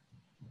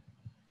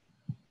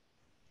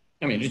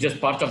 I mean, it's just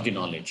part of the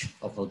knowledge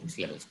of how these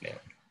levels play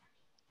out.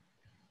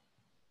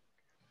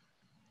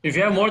 If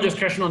you have more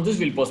discussion on this,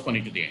 we'll postpone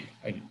it to the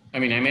end. I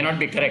mean, I may not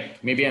be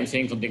correct. Maybe I'm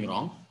saying something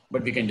wrong,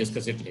 but we can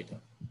discuss it later.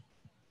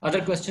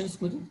 Other questions,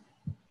 Mudhu?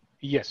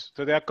 Yes.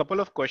 So there are a couple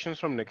of questions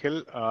from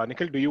Nikhil.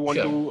 Nikhil, do you want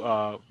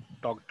to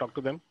talk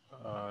to them?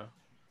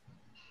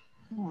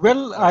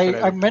 Well,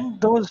 I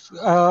meant those.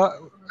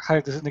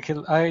 Hi, this is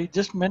Nikhil. I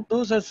just meant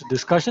those as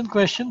discussion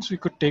questions. We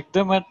could take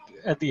them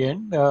at the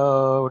end.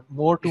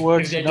 More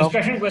towards if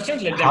discussion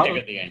questions, let them take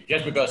at the end.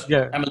 Just because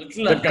I'm a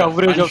little the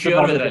coverage of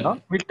the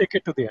knowledge, we'll take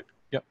it to the end.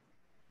 Yeah.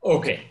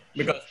 Okay.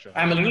 Because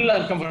I'm a little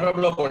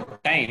uncomfortable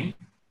about time.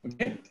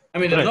 Okay. I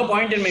mean, there's no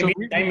point in maybe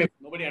time if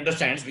nobody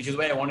understands, which is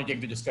why I want to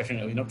take the discussion.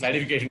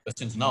 Clarification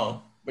questions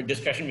now, but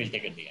discussion we'll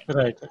take at the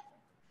end.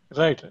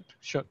 Right.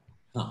 Sure.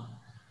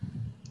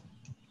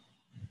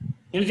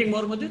 Anything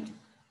more with it?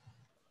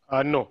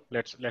 No,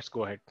 let's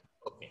go ahead.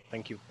 Okay.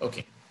 Thank you.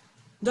 Okay.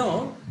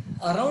 Now,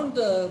 around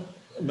the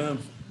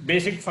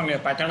basic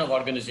pattern of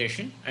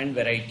organization and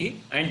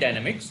variety and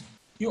dynamics,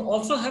 you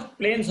also have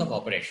planes of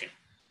operation.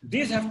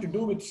 These have to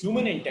do with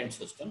human intent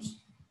systems,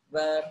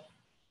 where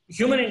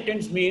human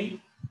intents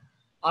mean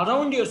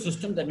around your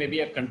system there may be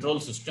a control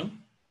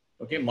system,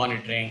 okay,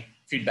 monitoring,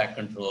 feedback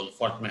control,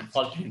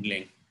 fault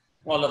handling,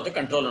 all of the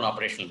control and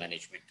operational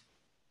management.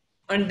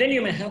 And then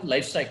you may have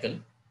life cycle.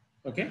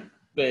 Okay,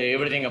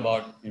 everything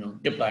about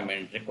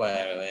deployment,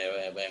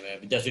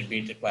 does it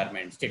meet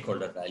requirements,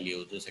 stakeholder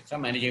values, etc.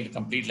 Managing the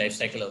complete life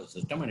cycle of the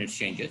system and its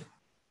changes.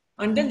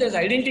 And then there's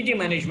identity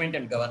management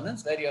and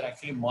governance, where you're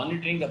actually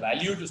monitoring the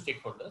value to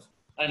stakeholders.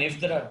 And if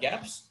there are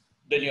gaps,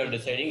 then you're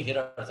deciding here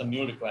are some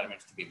new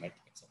requirements to be met,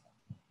 etc.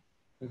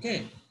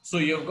 Okay, so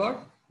you've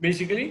got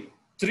basically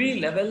 3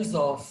 levels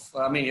of,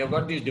 you've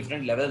got these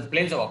different levels,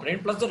 planes of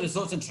operation, plus the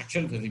resource and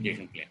structural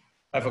specification plane.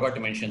 I forgot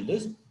to mention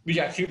this, which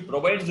actually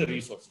provides the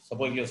resources.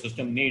 Suppose your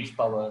system needs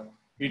power,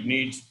 it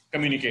needs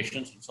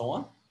communications and so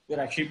on. You're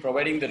actually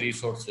providing the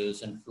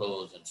resources and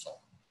flows and so on.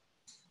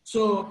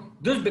 So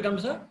this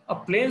becomes a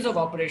planes of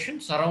operation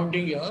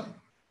surrounding your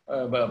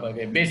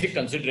basic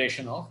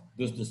consideration of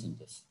this and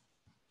this.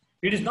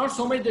 It is not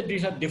so much that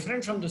these are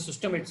different from the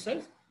system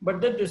itself, but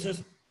that this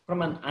is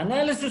from an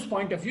analysis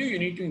point of view, you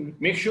need to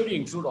make sure you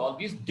include all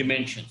these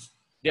dimensions.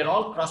 They're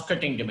all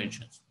cross-cutting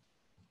dimensions.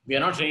 We are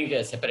not saying they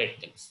are separate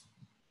things.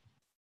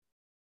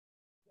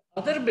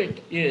 Other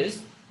bit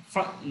is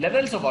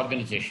levels of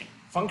organization,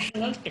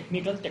 functional,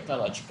 technical,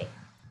 technological.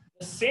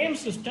 The same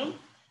system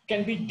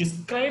can be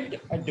described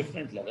at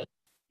different levels.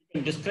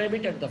 You can describe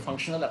it at the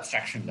functional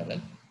abstraction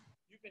level.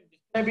 You can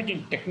describe it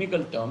in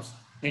technical terms,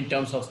 in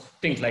terms of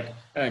things like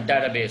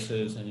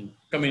databases and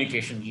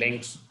communication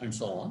links and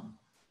so on.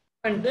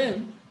 And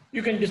then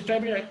you can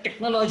describe it at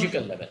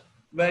technological level,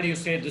 where you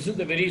say this is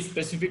the very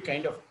specific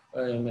kind of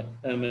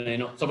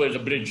suppose a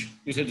bridge.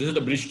 You say this is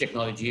the bridge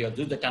technology, or this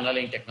is the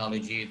tunneling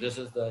technology, this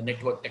is the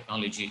network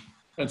technology,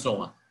 and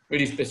so on.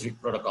 Very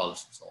specific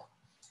protocols and so on.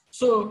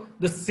 So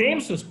the same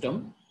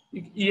system,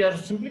 you are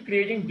simply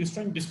creating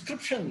different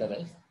description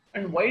levels.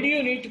 And why do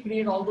you need to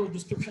create all those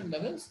description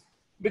levels?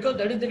 Because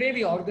that is the way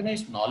we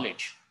organize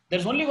knowledge.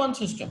 There's only one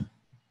system,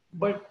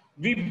 but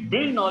we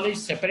build knowledge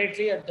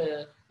separately at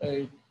the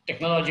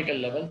technological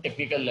level,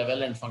 technical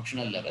level, and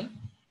functional level.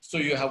 So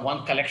you have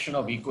one collection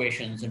of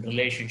equations and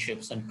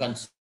relationships and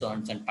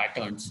concerns and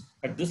patterns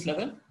at this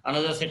level,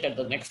 another set at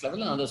the next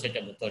level, another set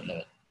at the third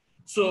level.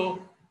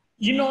 So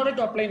in order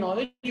to apply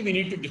knowledge, we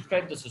need to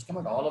describe the system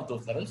at all of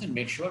those levels and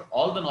make sure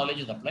all the knowledge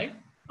is applied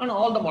and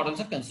all the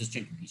models are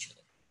consistent with each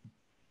other.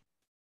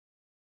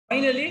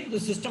 Finally, the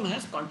system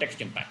has context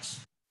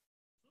impacts.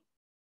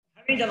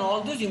 Having done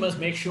all this, you must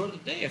make sure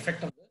that the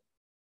effect of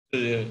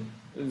the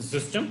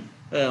system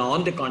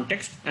on the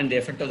context and the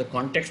effect of the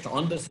context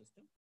on the system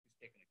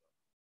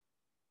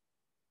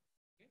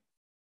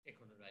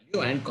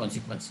and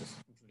consequences,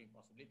 including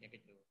possibly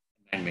negative,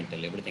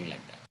 environmental, everything like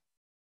that.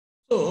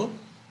 So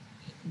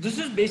this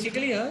is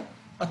basically a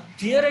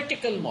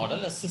theoretical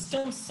model, a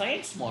system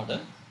science model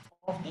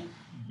of the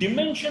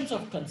dimensions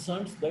of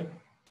concerns that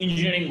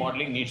engineering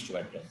modeling needs to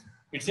address.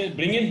 It says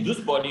bring in this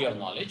body of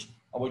knowledge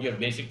about your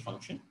basic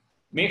function.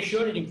 Make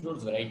sure it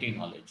includes variety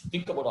knowledge.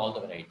 Think about all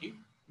the variety.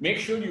 Make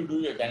sure you do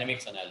your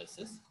dynamics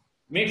analysis.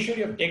 Make sure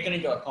you have taken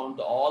into account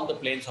all the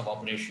planes of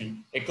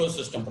operation,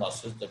 ecosystem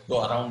process that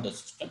go around the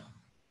system.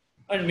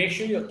 And make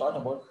sure you have thought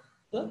about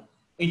the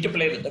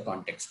interplay with the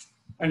context.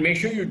 And make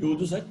sure you do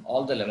this at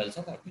all the levels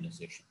of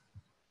organization.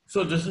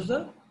 So this is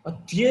a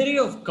theory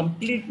of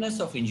completeness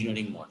of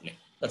engineering modeling.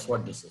 That's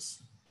what this is.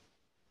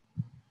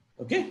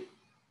 Okay?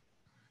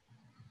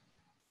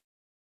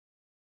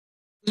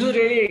 This is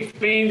really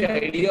explaining the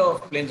idea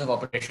of planes of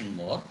operation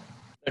more.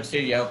 Let's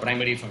say you have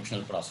primary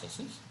functional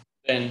processes.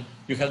 Then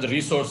you have the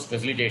resource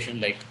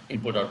facilitation like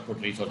input, output,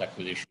 resource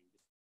acquisition.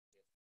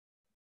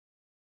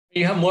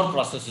 You have more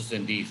processes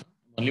than these.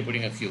 I'm only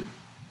putting a few.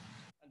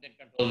 And then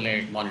control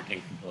net,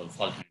 monitoring control,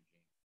 fault handling,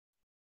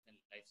 and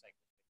life cycle.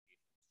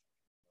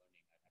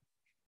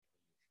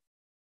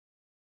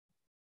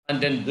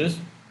 And then this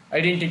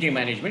identity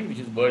management, which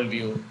is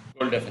worldview,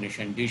 goal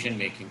definition, decision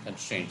making,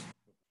 constraints.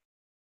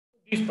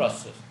 These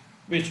processes,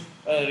 which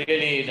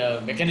really in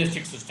a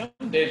mechanistic system,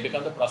 they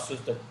become the process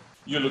that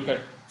you look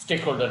at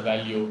stakeholder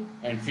value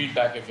and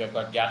feedback if you've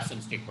got gaps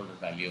in stakeholder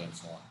value and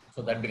so on.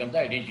 So that becomes the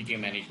identity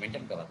management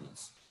and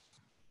governance.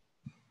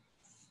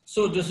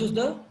 So this is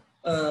the,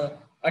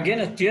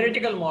 again, a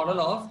theoretical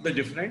model of the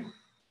different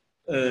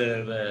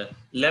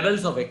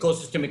levels of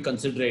ecosystemic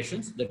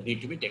considerations that need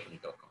to be taken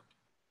into account.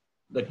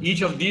 That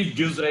each of these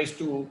gives rise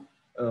to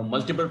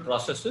multiple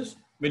processes.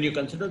 When you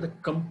consider the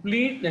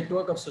complete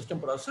network of system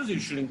processes, you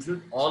should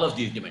include all of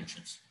these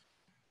dimensions.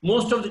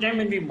 Most of the time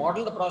when we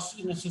model the process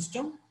in a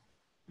system,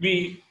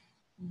 we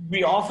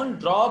often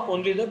drop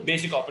only the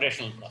basic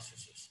operational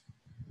processes.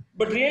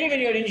 But really when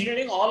you're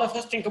engineering, all of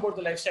us think about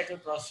the life cycle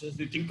process,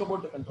 we think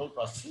about the control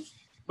process,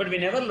 but we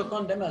never look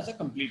on them as a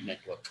complete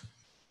network.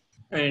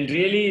 And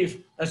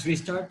really, as we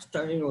start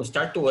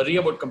to worry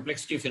about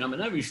complexity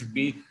phenomena, we should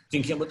be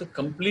thinking about the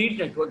complete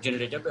network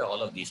generated by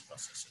all of these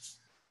processes.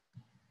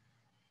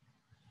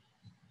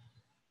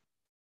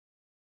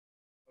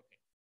 Okay.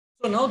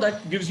 So now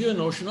that gives you a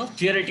notion of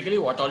theoretically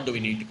what all do we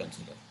need to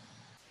consider.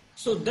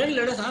 So then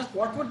let us ask,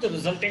 what would the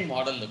resulting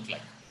model look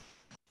like?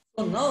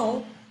 So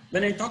now,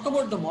 when I talk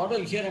about the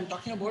model here, I'm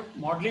talking about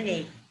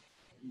modeling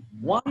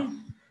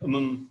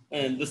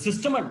the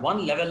system at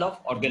one level of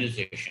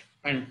organization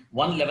and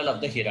one level of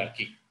the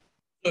hierarchy.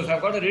 So if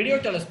I've got a radio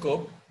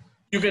telescope,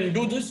 you can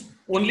do this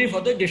only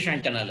for the dish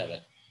antenna level.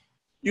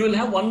 You will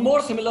have one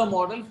more similar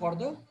model for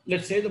the,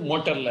 let's say, the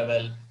motor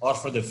level or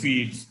for the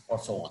feeds or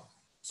so on.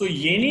 So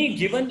any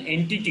given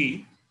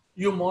entity,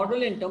 you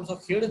model in terms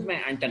of here is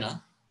my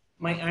antenna.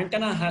 My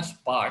antenna has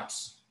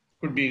parts,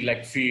 could be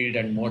like feed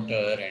and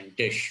motor and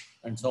dish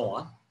and so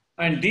on.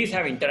 And these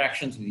have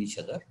interactions with each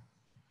other.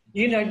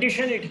 In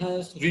addition, it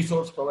has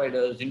resource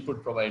providers,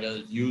 input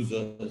providers,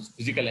 users,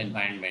 physical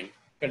environment,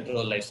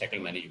 control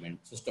lifecycle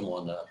management, system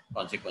owner,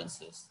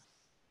 consequences,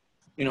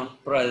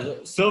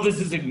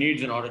 services it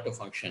needs in order to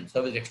function,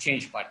 service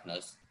exchange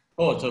partners.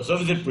 Oh, so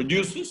service it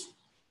produces,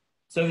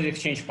 service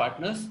exchange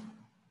partners,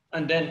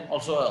 and then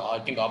also I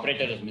think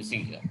operator is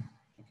missing here.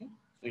 Okay,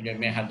 so you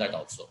may have that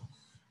also.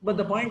 But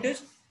the point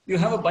is, you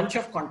have a bunch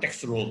of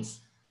context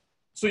roles.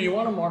 So you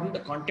want to model the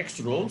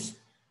context roles.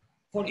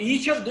 For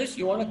each of this,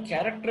 you want to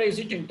characterize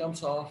it in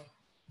terms of,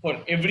 for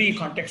every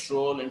context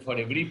role and for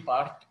every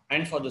part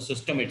and for the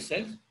system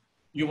itself,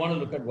 you want to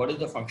look at what is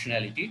the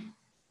functionality,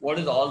 what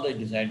is all the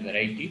desired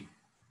variety,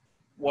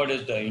 what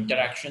is the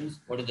interactions,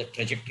 what is the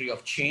trajectory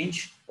of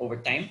change over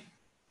time,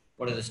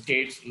 what are the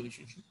states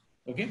relationship.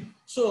 Okay,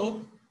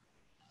 so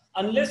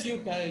unless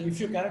if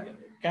you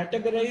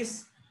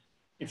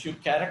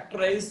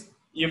characterize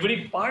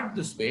every part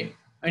this way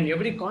and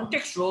every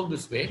context role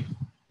this way,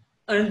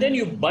 and then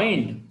you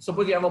bind,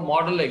 suppose you have a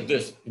model like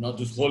this,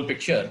 this whole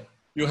picture,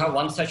 you have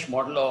one such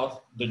model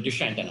of the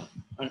dish antenna,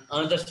 and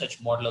another such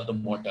model of the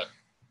motor,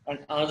 and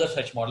another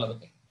such model of the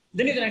thing.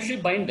 Then you can actually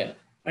bind them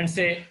and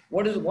say,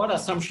 what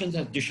assumptions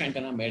has dish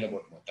antenna made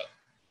about motor?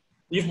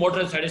 If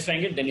motor is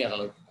satisfying it, then you are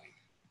allowed to bind.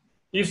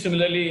 If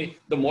similarly,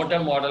 the motor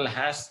model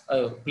has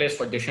a place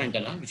for dish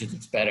antenna, which is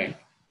its parent,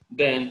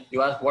 then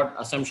you ask what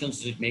assumptions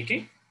is it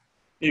making?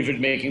 If it's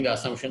making the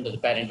assumption that the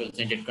parent will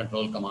send it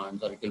control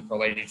commands or it will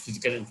provide it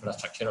physical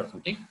infrastructure or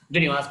something,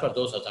 then you ask for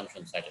those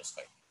assumptions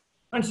satisfied.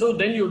 And so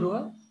then you do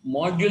a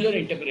modular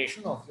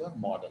integration of your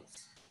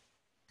models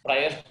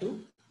prior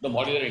to the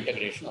modular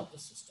integration of the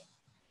system.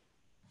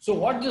 So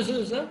what this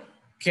is a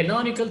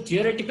canonical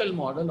theoretical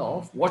model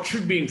of what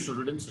should be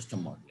included in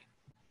system modeling.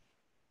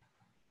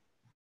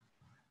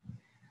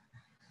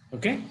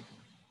 Okay.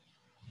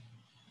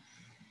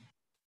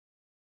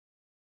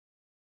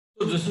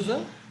 So this is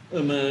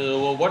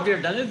what we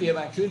have done is we have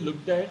actually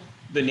looked at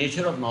the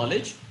nature of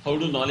knowledge, how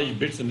do knowledge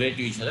bits relate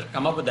to each other,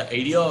 come up with the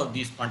idea of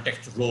these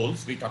context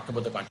roles. We talked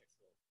about the context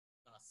roles,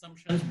 the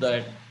assumptions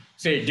that,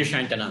 say, dish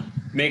antenna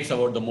makes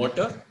about the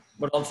motor,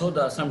 but also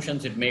the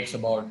assumptions it makes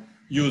about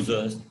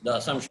users, the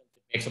assumptions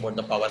it makes about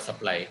the power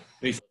supply,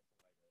 resource.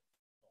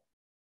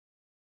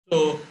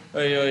 So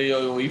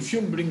if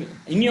you bring,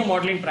 in your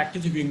modeling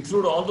practice, if you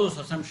include all those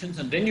assumptions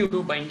and then you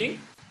do binding,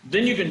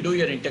 then you can do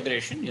your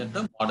integration at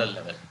the model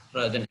level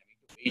rather than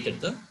having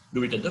to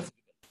do it at the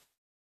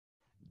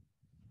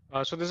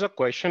So there's a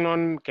question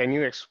on, can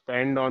you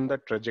expand on the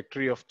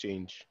trajectory of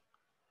change?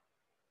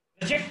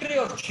 trajectory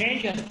of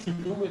change has to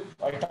do with,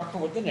 I talked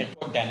about the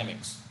network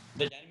dynamics,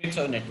 the dynamics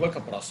of a network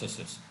of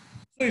processes.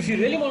 So if you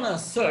really want to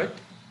assert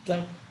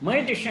that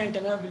my dish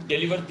antenna will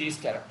deliver these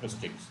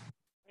characteristics,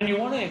 and you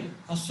want to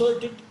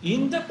assert it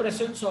in the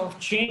presence of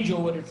change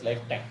over its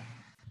lifetime.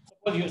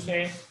 Suppose you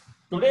say,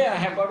 today I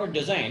have got a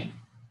design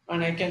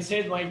and I can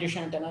say my dish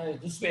antenna is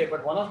this way,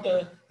 but one of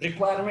the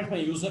requirements my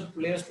user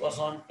placed was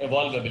on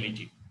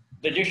evolvability.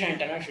 The dish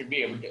antenna should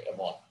be able to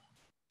evolve.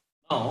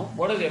 Now,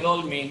 what does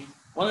evolve mean?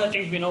 One of the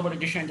things we know about a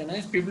dish antenna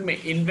is people may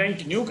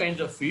invent new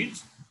kinds of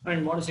feeds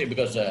and want to say,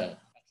 because astronomy,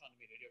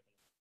 radio,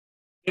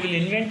 they will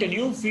invent a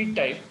new feed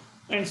type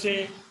and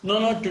say,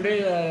 no,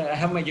 today I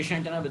have my dish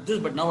antenna with this,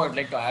 but now I'd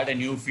like to add a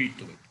new feed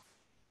to it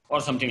or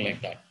something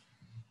like that.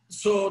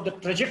 So the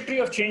trajectory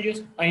of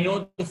changes, I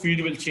know the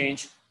feed will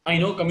change. I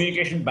know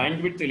communication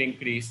bandwidth will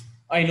increase.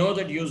 I know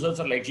that users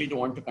are likely to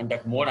want to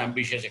conduct more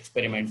ambitious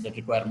experiments that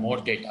require more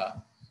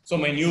data. So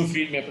my new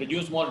feed may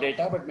produce more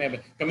data, but my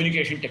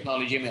communication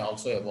technology may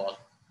also evolve.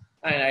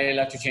 And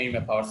I'll have to change my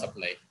power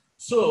supply.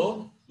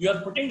 So you are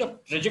putting the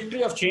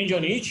trajectory of change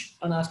on each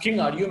and asking,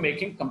 are you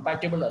making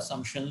compatible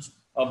assumptions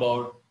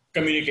about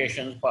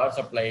communications, power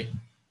supply,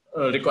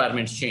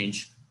 requirements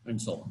change,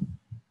 and so on.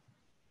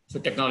 So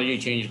technology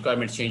change,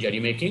 requirements change, are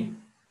you making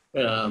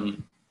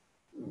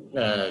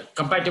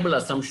compatible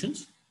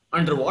assumptions?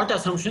 Under what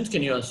assumptions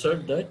can you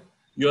assert that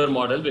your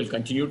model will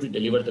continue to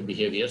deliver the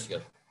behaviors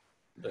you're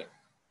doing?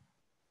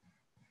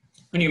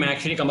 And you may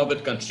actually come up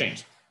with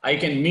constraints. I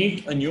can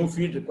meet a new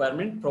feed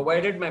requirement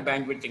provided my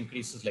bandwidth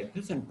increases like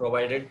this and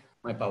provided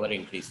my power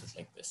increases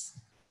like this,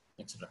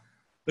 etc.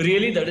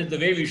 Really, that is the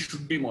way we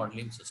should be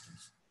modeling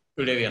systems.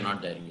 Today, we are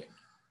not there yet.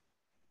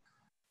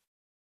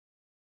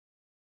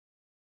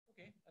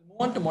 Okay, I'll move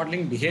on to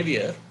modeling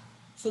behavior.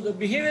 So the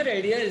behavior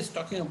idea is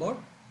talking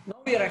about, now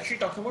we are actually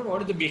talking about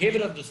what is the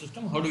behavior of the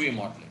system, how do we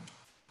model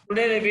it?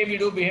 Today, the way we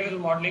do behavioral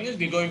modeling is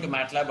we go into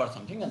MATLAB or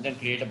something and then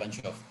create a bunch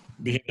of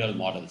behavioral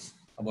models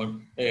about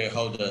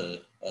how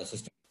the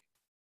system.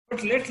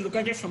 But let's look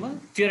at it from a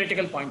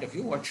theoretical point of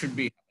view, what should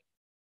be.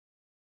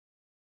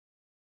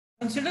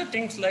 Consider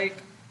things like,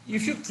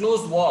 if you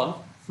close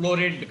wall, flow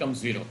rate becomes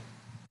 0.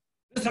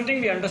 This is something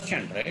we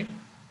understand, right?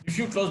 If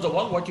you close the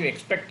wall, what you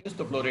expect is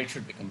the flow rate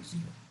should become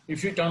 0.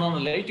 If you turn on a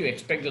light, you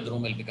expect that the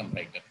room will become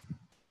brighter.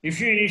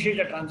 If you initiate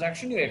a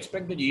transaction, you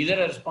expect that either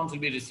a response will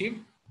be received,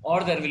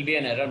 or there will be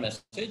an error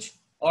message,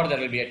 or there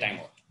will be a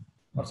timeout,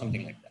 or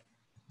something like that.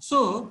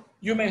 So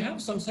you may have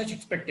some such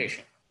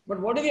expectation. But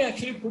what do we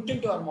actually put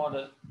into our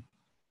model?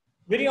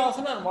 Very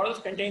often our models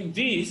contain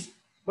these,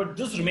 but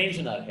this remains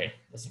in our head,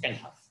 the second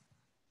half.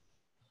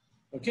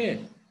 Okay.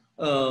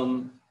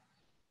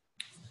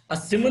 A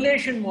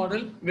simulation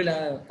model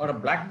will, or a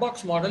black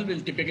box model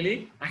will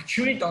typically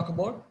actually talk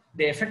about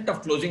the effect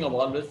of closing a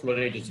wall with flow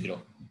rate is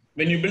 0.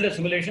 When you build a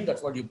simulation,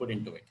 that's what you put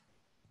into it.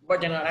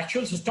 But in our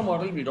actual system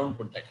model, we don't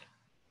put that in.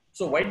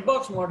 So white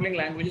box modeling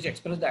languages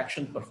express the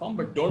actions performed,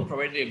 but don't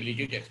provide the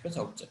ability to express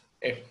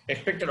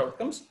expected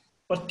outcomes,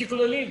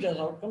 particularly if those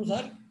outcomes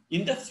are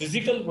in the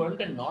physical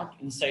world and not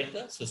inside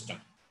the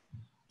system.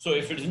 So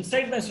if it's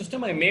inside my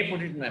system, I may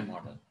put it in my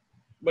model.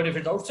 But if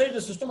it's outside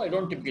the system, I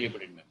don't typically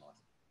put it in my model.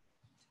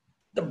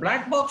 The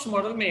black box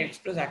model may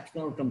express action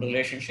outcome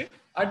relationship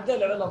at the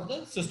level of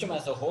the system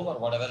as a whole or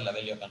whatever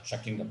level you're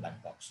constructing the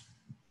black box.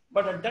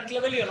 But at that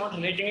level, you're not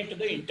relating it to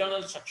the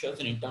internal structures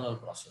and internal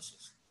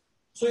processes.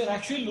 So you're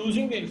actually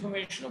losing the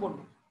information about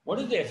what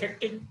is the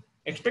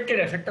expected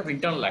effect of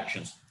internal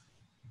actions.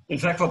 In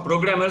fact, for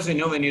programmers,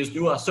 when you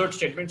do assert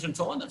statements and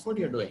so on, that's what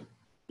you're doing.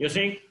 You're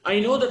saying, I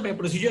know that my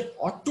procedure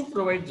ought to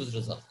provide this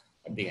result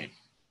at the end.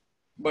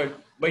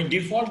 But by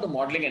default, the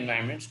modeling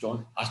environments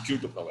don't ask you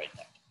to provide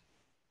that.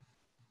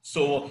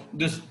 So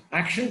this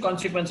action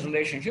consequence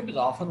relationship is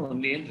often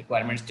only in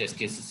requirements test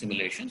cases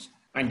simulations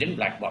and in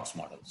black box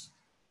models.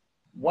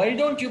 Why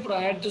don't you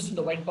provide this in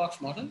the white box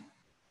model?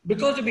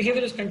 Because the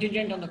behavior is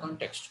contingent on the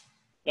context.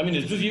 I mean,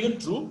 is this even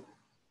true?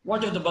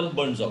 What if the bulb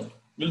burns out?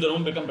 Will the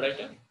room become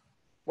brighter?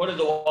 What if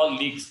the wall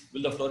leaks?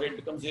 Will the flow rate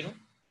become 0?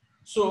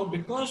 So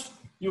because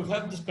you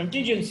have this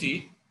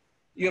contingency,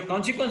 your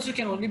consequences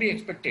can only be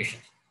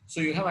expectations. So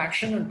you have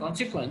action and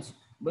consequence,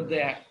 but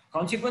the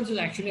consequence is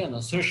actually an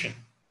assertion.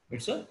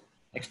 It's an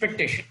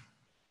expectation,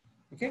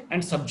 okay?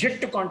 And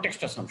subject to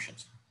context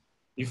assumptions.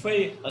 If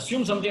I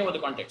assume something about the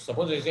context,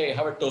 suppose I say I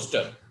have a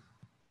toaster.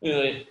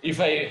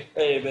 If I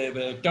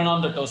turn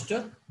on the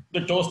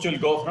toast will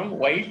go from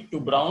white to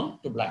brown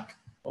to black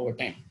over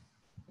time,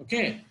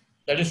 okay?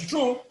 That is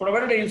true,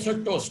 provided I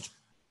insert toast.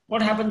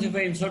 What happens if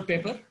I insert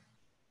paper?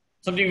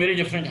 Something very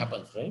different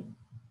happens, right?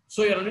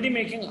 So you're already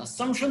making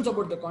assumptions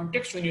about the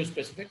context when you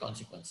specify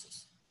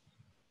consequences.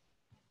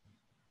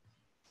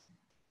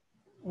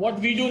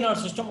 What we do in our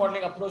system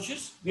modeling approach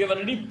is we have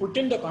already put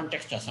in the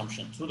context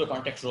assumption through the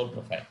context role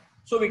profile.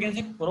 So we can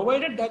say,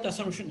 provided that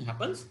assumption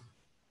happens,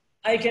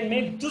 I can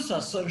make this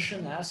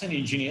assertion as an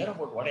engineer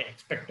about what I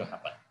expect to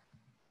happen.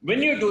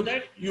 When you do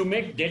that, you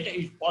make data,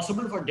 it's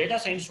possible for data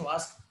science to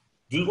ask,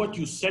 do what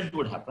you said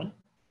would happen?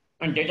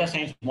 And data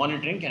science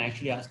monitoring can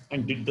actually ask,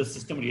 and did the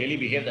system really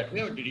behave that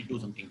way or did it do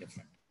something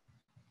different?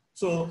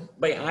 So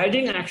by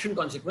adding action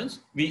consequence,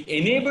 we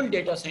enable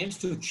data science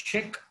to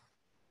check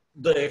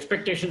the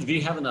expectations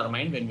we have in our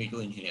mind when we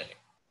do engineering.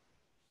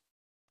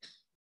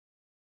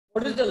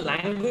 What is the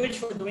language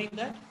for doing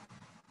that?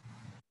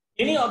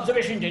 Any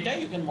observation data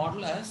you can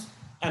model as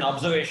an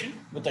observation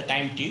with a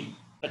time t,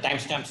 the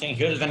timestamp saying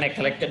here is when I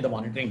collected the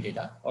monitoring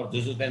data, or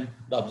this is when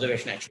the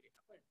observation actually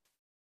happened.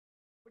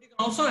 But you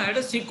can also add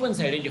a sequence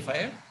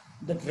identifier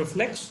that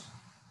reflects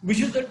which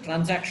is the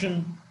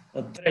transaction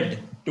thread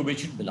to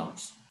which it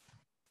belongs.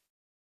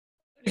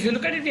 If you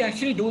look at it, we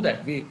actually do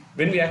that.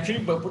 When we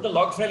actually put a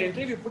log file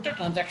entry, we put a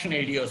transaction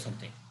ID or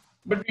something.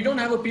 But we don't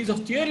have a piece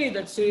of theory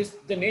that says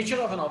the nature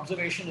of an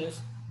observation is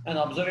an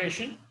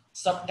observation,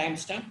 sub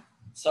timestamp,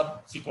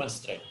 sub sequence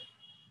thread.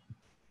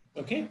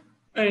 Okay?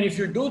 And if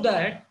you do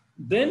that,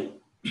 then,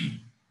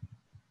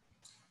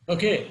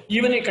 okay,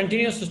 even a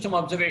continuous system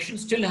observation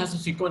still has a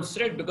sequence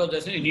thread because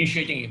there's an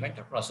initiating event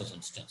or process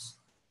instance.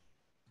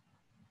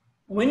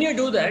 When you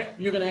do that,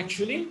 you can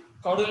actually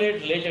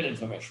correlate related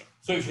information.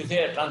 So if you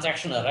say a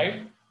transaction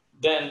arrived,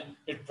 then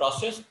it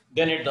processed,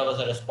 then there was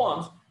a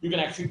response, you can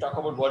actually talk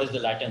about what is the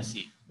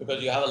latency,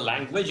 because you have a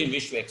language in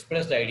which to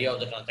express the idea of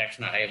the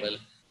transaction arrival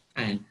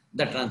and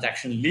the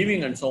transaction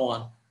leaving and so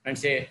on, and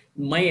say,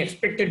 my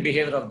expected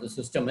behavior of the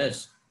system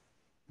is,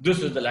 this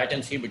is the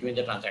latency between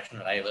the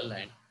transaction arrival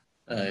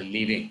and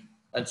leaving,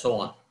 and so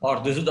on. Or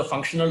this is the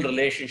functional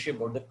relationship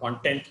or the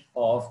content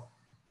of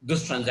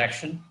this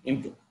transaction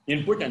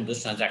input and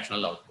this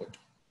transactional output,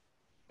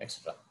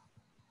 etc.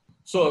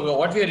 So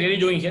what we are really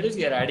doing here is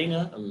we are adding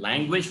a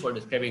language for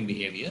describing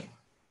behavior.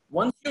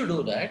 Once you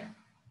do that,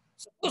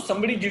 suppose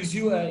somebody gives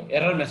you an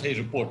error message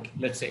report,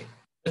 let's say.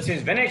 That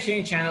says, when I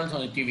change channels on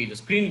the TV, the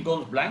screen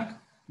goes blank,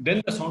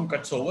 then the sound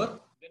cuts over,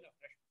 then a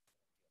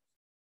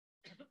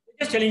fresh.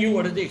 Just telling you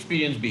what is the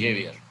experience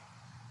behavior.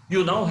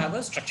 You now have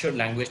a structured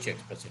language to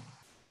express it.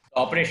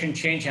 The operation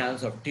change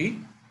channels of T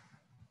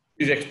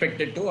is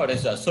expected to, or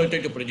is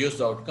asserted to produce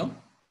the outcome.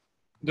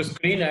 The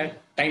screen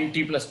at time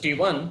T plus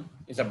T1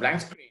 is a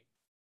blank screen.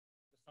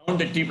 The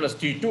sound at T plus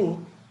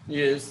T2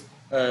 is,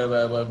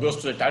 goes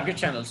to the target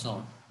channel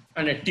sound.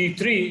 And at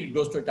T3, it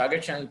goes to a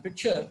target channel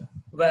picture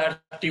where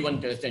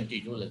T1 less than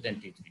T2 less than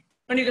T3.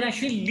 And you can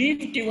actually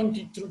leave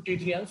T1 through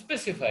T3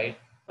 unspecified,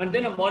 and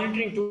then a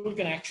monitoring tool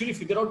can actually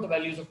figure out the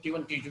values of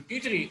T1, T2,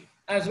 T3,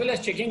 as well as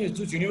checking is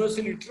this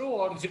universally true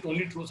or is it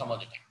only true some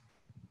other time.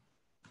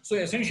 So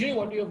essentially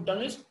what you have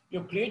done is you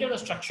have created a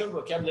structured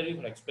vocabulary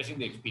for expressing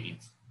the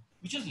experience,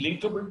 which is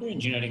linkable to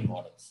engineering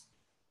models.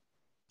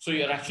 So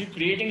you're actually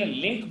creating a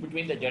link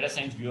between the data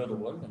science view of the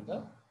world and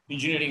the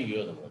engineering view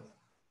of the world.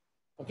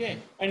 Okay,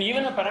 and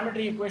even a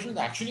parametric equation is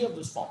actually of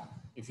this form.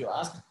 If you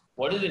ask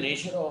what is the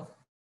nature of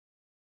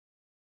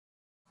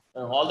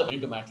all the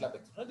into MATLAB,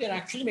 etc., they're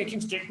actually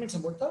making statements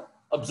about the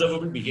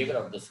observable behavior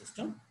of the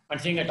system and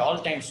saying at all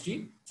times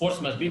t, force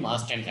must be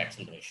mass times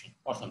acceleration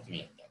or something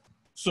like that.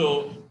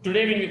 So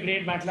today when we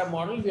create MATLAB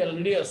model, we are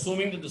already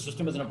assuming that the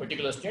system is in a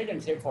particular state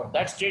and say for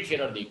that state,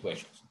 here are the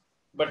equations.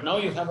 But now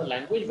you have a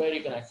language where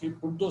you can actually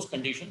put those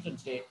conditions and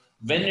say,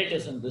 when it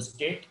is in this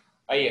state,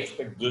 I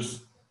expect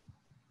this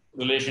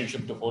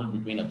relationship to hold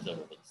between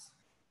observables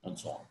and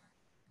so on.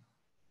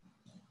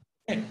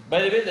 Okay.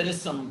 By the way, there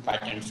is some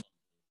patterns.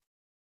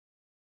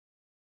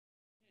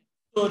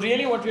 So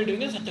really what we're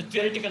doing is at the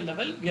theoretical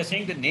level, we are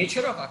saying the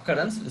nature of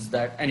occurrence is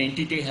that an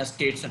entity has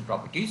states and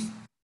properties.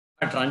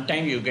 At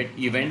runtime, you get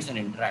events and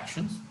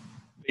interactions.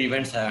 The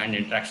events and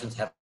interactions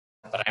have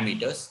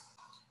parameters.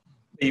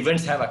 The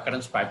events have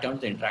occurrence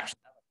patterns, the interactions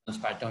have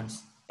occurrence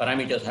patterns.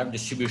 Parameters have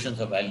distributions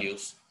of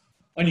values.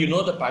 And you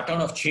know the pattern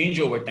of change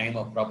over time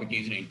of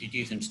properties and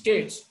entities and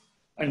states.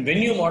 And when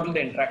you model the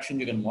interaction,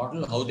 you can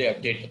model how they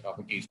update the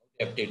properties,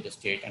 how they update the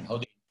state, and how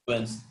they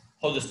influence,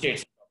 how the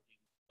states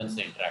influence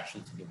the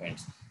interactions and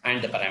events,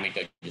 and the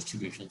parameter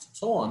distributions, and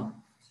so on.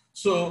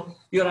 So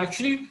you're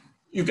actually,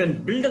 you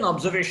can build an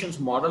observations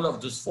model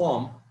of this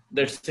form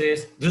that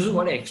says, this is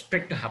what I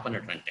expect to happen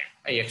at runtime.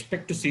 I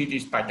expect to see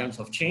these patterns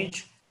of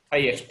change. I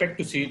expect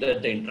to see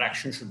that the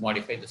interaction should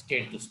modify the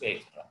state to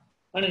space, etc.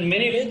 And in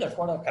many ways, that's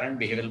what our current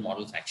behavioral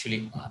models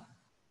actually are.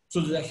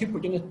 So this is actually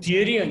putting a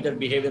theory under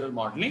behavioral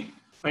modeling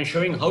and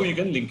showing how you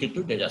can link it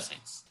to data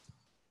science.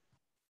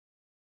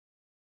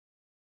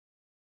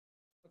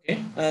 Okay,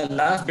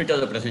 last bit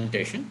of the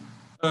presentation.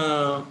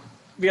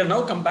 We have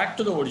now come back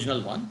to the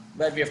original one,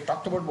 where we have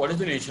talked about what is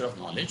the nature of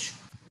knowledge,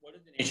 what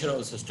is the nature of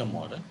a system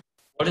model,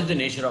 what is the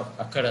nature of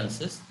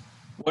occurrences,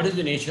 what is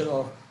the nature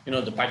of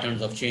the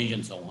patterns of change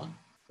and so on,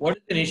 what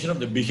is the nature of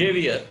the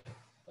behavior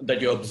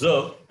that you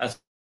observe as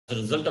a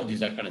result of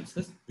these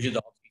occurrences, which is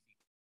the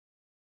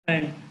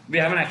and we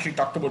haven't actually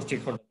talked about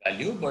stakeholder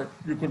value, but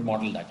you could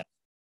model that.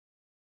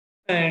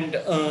 And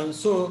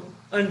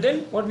and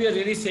then what we are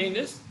really saying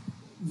is,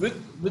 we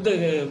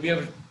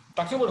have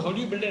talking about how do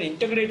you build an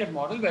integrated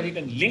model where you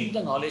can link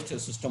the knowledge to the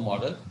system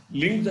model,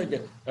 link the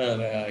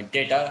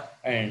data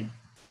and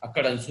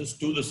occurrences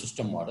to the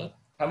system model,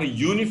 have a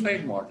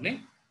unified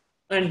modeling,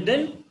 and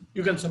then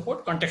you can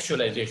support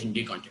contextualization,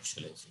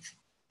 decontextualization.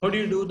 How do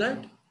you do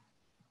that?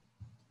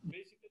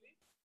 Basically,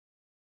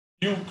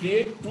 you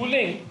create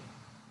tooling,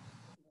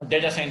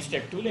 data science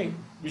tech tooling,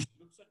 which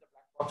looks at the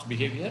black box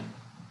behavior,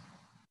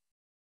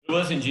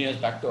 reverse engineers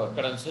back to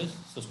occurrences,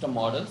 system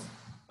models,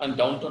 and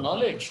down to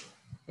knowledge,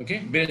 okay,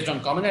 based on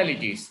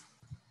commonalities.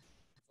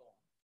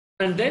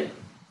 And then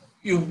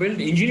you build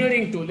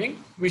engineering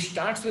tooling, which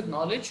starts with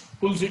knowledge,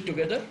 pulls it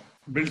together,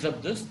 builds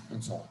up this,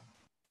 and so on.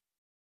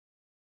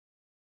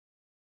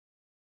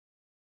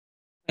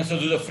 And so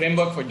there's a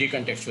framework for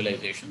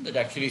decontextualization that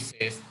actually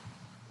says,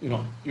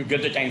 you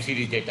get the time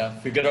series data,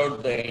 figure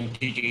out the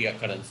entity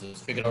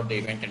occurrences, figure out the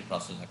event and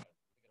process occurrences.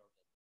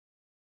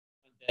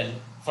 And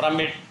then from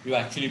it, you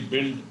actually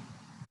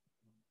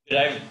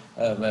derive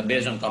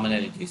based on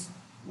commonalities.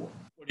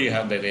 What do you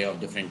have by way of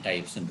different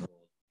types and roles?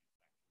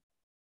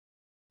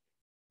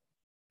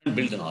 And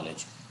build the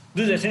knowledge.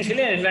 This is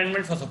essentially an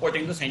environment for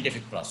supporting the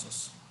scientific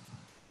process.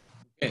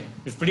 Okay.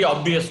 It's pretty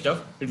obvious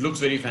stuff. It looks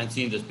very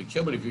fancy in this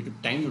picture, but if you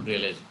took time, you'd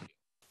realize it.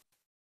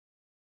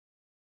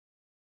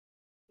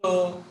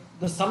 So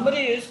the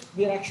summary is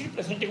we are actually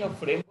presenting a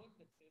framework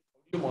that says how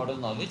do you model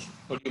knowledge,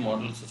 how do you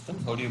model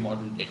systems, how do you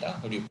model data,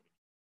 how do you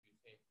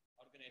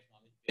organize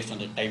knowledge based on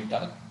the type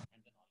tag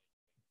and the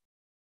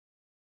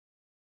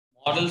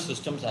knowledge. Model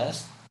systems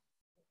as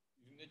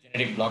using the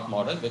generic block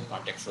model with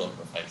contextual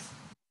profiles.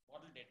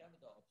 Model data with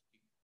the obfusc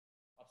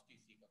approach,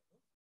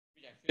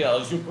 which actually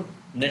allows you to put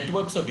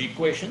networks of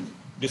equations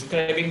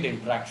describing the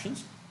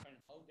interactions and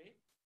how they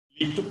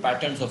lead to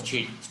patterns of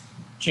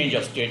change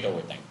of state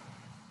over time.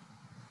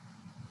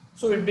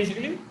 So it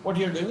basically, what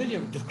you're doing is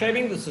you're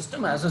describing the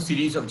system as a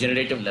series of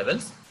generative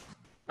levels.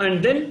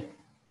 And then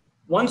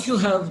once you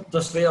have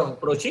this way of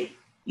approaching,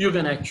 you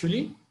can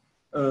actually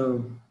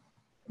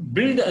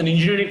build an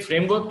engineering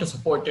framework to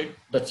support it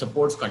that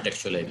supports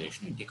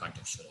contextualization and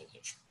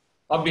decontextualization.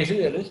 Obviously,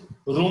 there is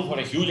room for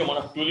a huge amount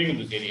of tooling in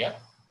this area.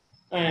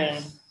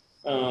 And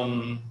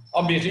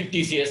obviously,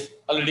 TCS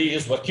already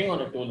is working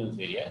on a tool in this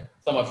area.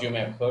 Some of you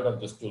may have heard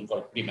of this tool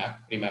called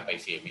Premap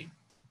ICME.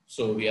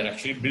 So we are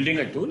actually building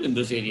a tool in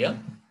this area,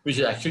 which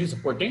is actually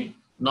supporting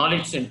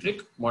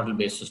knowledge-centric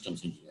model-based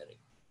systems engineering.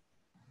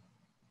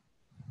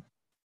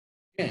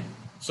 Okay.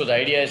 So the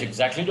idea is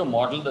exactly to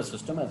model the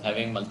system as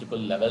having multiple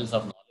levels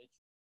of knowledge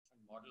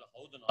and model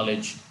how the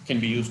knowledge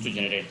can be used to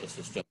generate the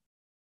system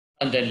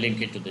and then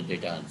link it to the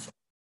data and so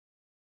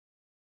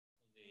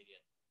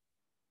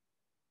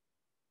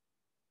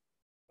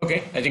on.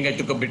 Okay, I think I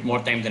took a bit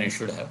more time than I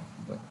should have.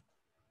 But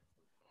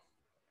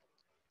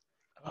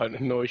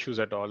no issues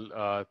at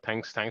all.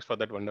 Thanks for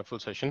that wonderful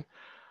session.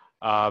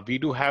 We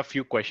do have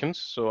few questions,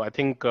 so I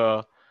think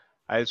I'll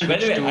switch by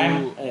the way,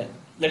 to.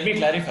 Let me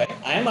clarify.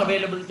 I am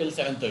available till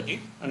 7:30,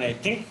 and I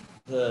think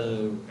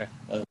the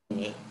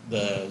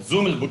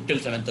Zoom is booked till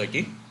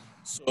 7:30.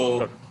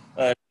 So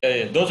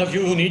those of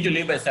you who need to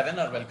leave by 7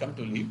 are welcome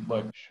to leave,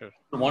 but sure, if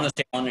you want to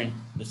stay on and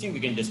the thing we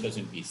can discuss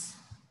in peace.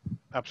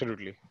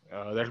 Absolutely,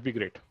 that'll be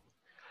great.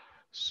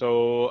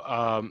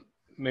 So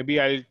maybe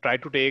I'll try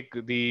to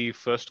take the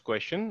first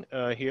question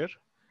here.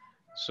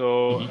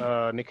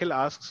 So Nikhil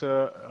asks,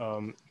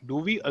 do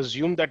we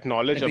assume that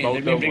knowledge about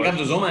let me bring up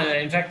the Zoom.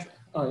 In fact,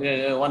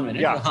 1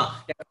 minute.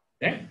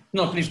 Yeah.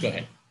 No, please go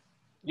ahead.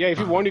 Yeah, if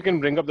you want, you can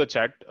bring up the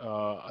chat.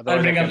 I'll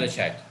bring up the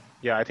chat.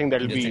 Yeah, I think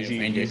that'll be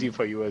easy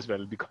for you as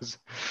well because,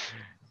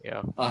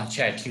 yeah.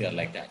 Chat here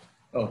like that.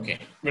 Okay,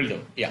 will do.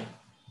 Yeah.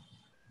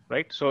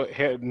 Right. So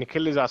here,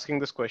 Nikhil is asking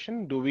this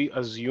question: do we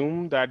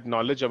assume that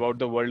knowledge about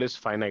the world is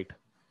finite?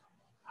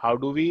 How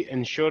do we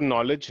ensure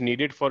knowledge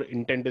needed for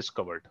intent is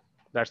covered?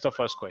 That's the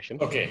first question.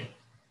 Okay.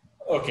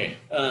 Okay.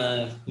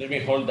 Let me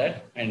hold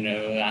that and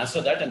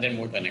answer that and then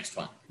move to the next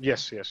one.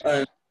 Yes.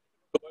 The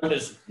world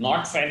is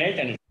not finite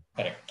and it's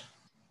correct.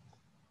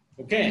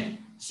 Okay.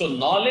 So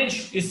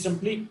knowledge is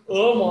simply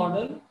a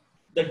model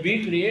that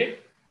we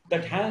create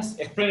that has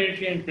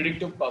explanatory and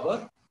predictive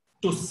power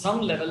to some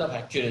level of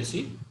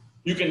accuracy.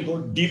 You can go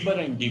deeper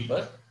and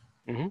deeper.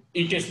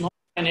 It is not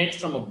finite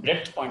from a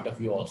breadth point of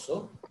view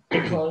also,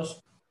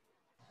 because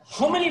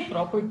how many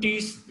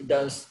properties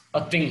does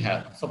a thing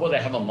have? Suppose I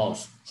have a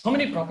mouse. How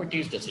many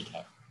properties does it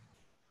have?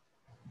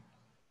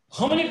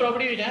 How many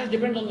properties it has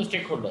depends on the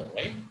stakeholder,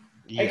 right?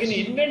 Yes. I can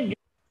invent new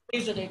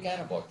properties that I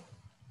care about.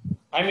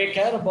 I may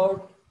care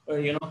about, how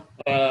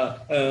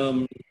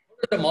does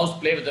the mouse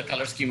play with the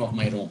color scheme of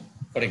my room,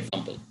 for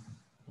example.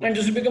 And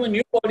this will become a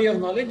new body of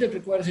knowledge that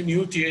requires a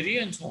new theory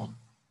and so on.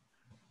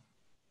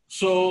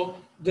 So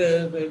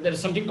there is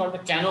something called the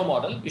Kano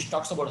model, which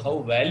talks about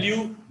how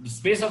the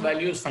space of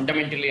value is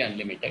fundamentally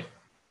unlimited.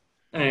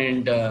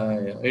 And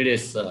it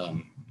is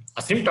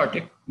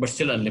asymptotic, but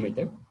still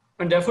unlimited.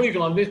 And therefore, you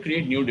can always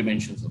create new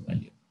dimensions of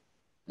value.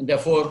 And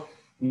therefore,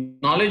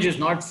 knowledge is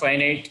not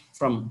finite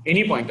from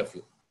any point of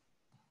view.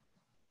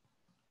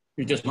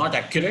 It is not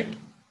accurate.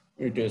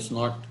 It is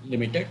not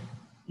limited.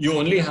 you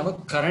only have a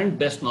current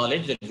best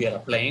knowledge that we are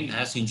applying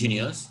as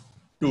engineers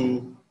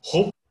to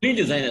hopefully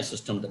design a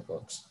system that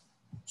works.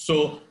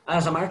 So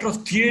as a matter of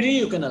theory,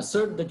 you can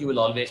assert that you will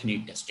always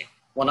need testing.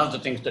 One of the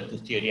things that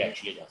this theory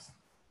actually does.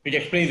 It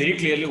explains very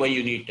clearly why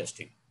you need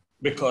testing.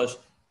 Because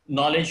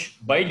knowledge,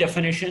 by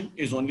definition,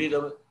 is only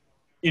the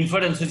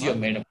inferences you have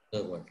made about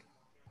the world.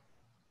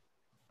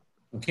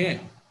 Okay.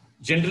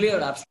 Generally,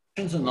 our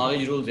abstractions and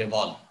knowledge rules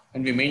evolve,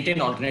 and we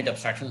maintain alternate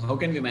abstractions. How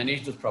can we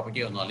manage this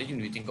property of knowledge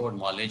when we think about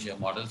knowledge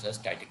models as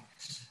static?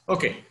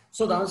 Okay.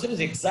 So the answer is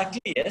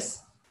exactly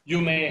yes. You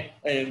may,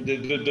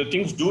 the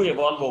things do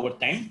evolve over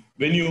time.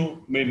 When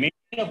you may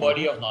maintain a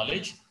body of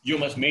knowledge, you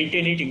must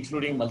maintain it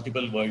including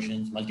multiple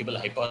versions, multiple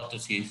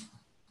hypotheses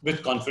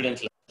with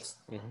confidence levels.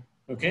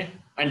 Okay.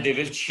 And they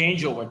will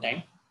change over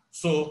time.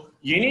 So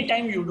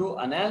anytime you do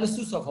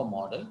analysis of a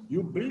model,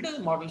 you build a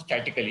model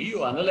statically,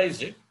 you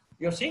analyze it,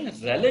 you're saying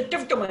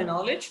relative to my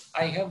knowledge,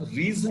 I have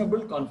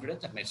reasonable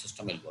confidence that my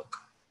system will work.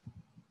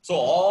 So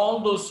all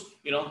those,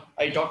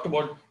 I talked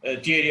about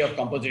theory of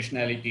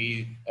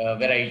compositionality,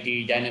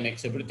 variety,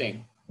 dynamics,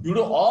 everything. You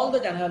do all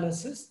that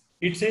analysis,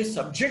 it says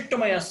subject to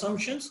my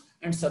assumptions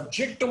and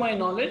subject to my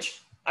knowledge,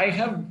 I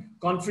have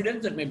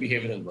confidence that my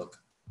behavior will work.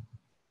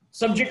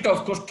 Subject to,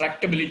 of course,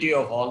 tractability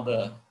of all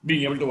the,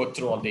 being able to work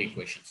through all the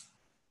equations.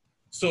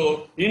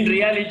 So in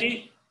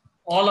reality,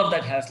 all of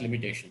that has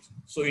limitations.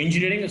 So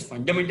engineering is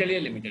fundamentally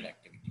a limited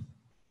activity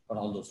for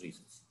all those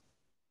reasons.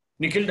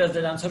 Nikhil, does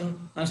that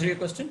answer your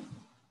question?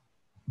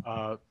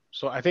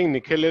 So I think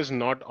Nikhil is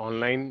not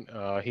online.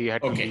 He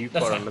had to leave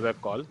for another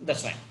call.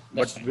 That's fine.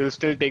 But we'll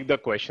still take the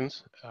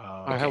questions.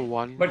 I have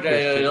one. But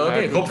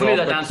okay, hopefully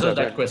that answers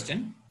that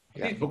question.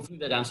 Yeah. Okay, hopefully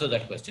that answers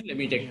that question. Let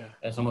me take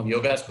some of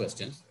Yoga's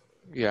questions.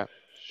 Yeah.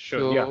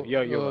 Sure.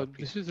 So,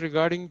 this is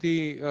regarding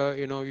the,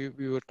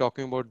 we were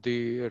talking about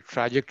the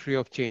trajectory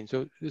of change.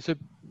 So it's a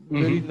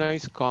very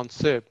nice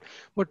concept,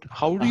 but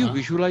how do you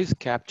visualize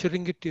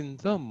capturing it in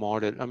the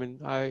model? I mean,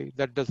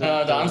 that doesn't.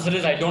 The answer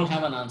is I don't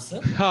have an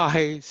answer.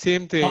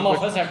 Same thing. Some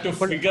of us have to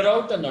figure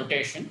out the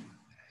notation.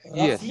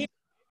 Yes. Roughly,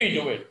 we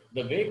do it.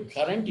 The way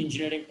current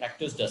engineering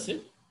practice does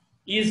it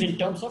is in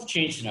terms of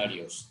change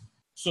scenarios.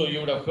 So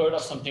you would have heard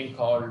of something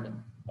called,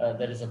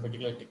 there is a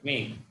particular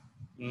technique.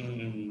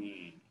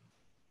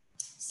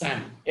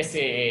 SAM,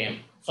 SAAM,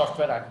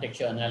 Software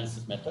Architecture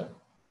Analysis Method.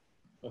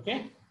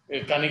 Okay,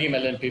 Carnegie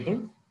Mellon people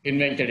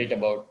invented it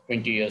about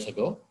 20 years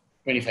ago,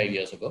 25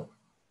 years ago.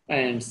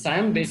 And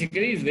SAM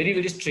basically is very,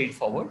 very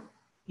straightforward.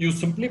 You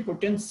simply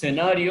put in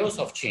scenarios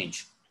of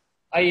change.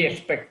 I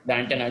expect the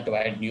antenna to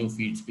add new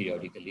feeds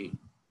periodically.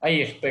 I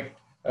expect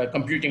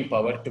computing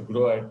power to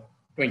grow at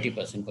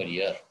 20% per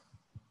year.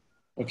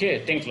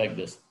 Okay, things like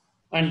this.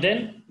 And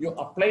then you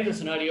apply the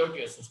scenario to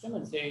your system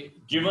and say,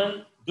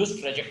 given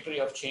this trajectory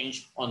of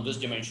change on this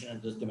dimension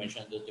and this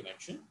dimension and this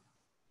dimension,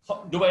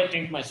 do I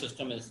think my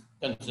system is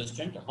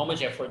consistent? How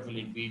much effort will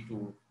it be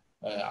to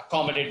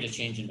accommodate the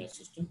change in my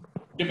system,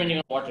 depending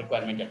on what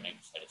requirement I'm trying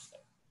to satisfy?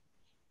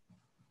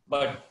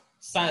 But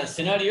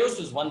scenarios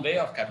is one way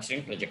of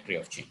capturing trajectory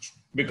of change,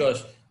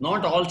 because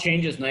not all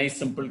change is nice,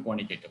 simple,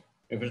 quantitative.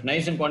 If it's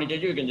nice and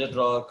quantitative, you can just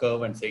draw a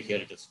curve and say, here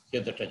it is,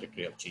 here's the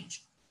trajectory of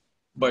change.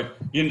 But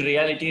in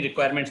reality,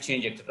 requirements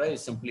change, etc.,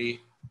 is simply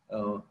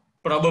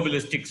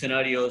probabilistic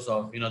scenarios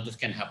of, this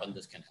can happen,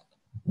 this can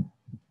happen.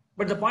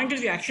 But the point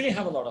is, we actually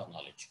have a lot of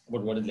knowledge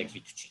about what is likely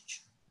to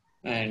change.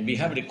 And we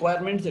have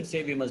requirements that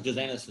say we must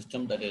design a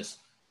system that is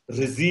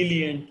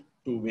resilient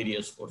to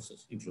various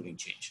forces, including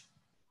change.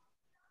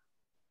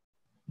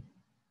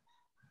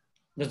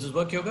 Does this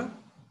work, Yoga?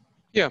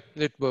 Yeah,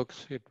 it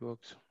works. It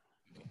works.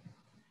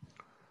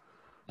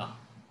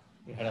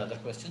 You had other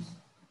questions?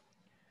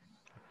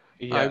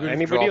 Yeah, I will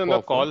anybody drop on the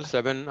off call? at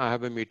 7. I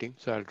have a meeting,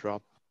 so I'll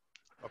drop.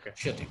 Okay,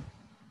 sure thing.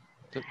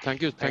 So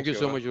thank you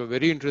so much. A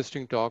very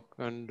interesting talk,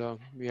 and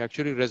we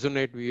actually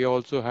resonate. We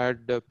also had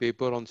a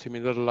paper on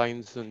similar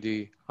lines in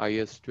the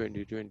IS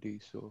 2020.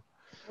 So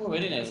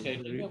very nice.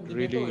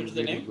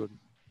 Really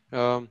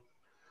good.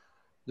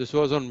 This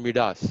was on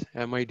MIDAS,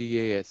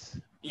 MIDAS.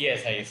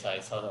 Yes, I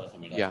saw that was a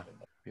MIDAS. Yeah.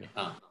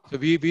 So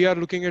we are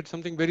looking at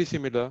something very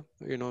similar,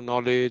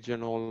 knowledge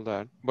and all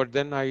that. But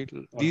then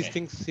these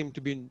things seem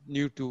to be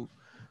new to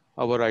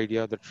our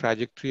idea. The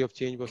trajectory of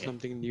change was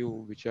something new,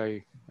 which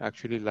I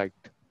actually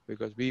liked,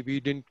 because we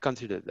didn't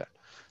consider that.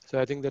 So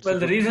I think that's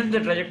the reason the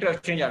trajectory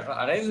of change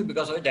arises is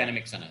because of the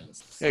dynamics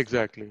analysis.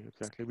 Exactly.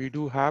 We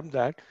do have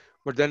that,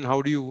 but then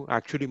how do you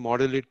actually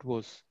model it?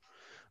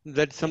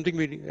 That's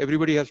something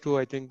everybody has to,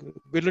 I think.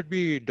 Will it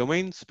be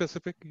domain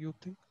specific, you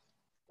think?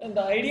 And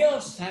the idea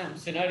of SAM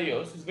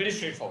scenarios is very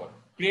straightforward.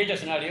 Create a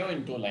scenario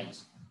in 2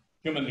 lines,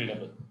 human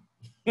readable.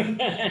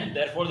 And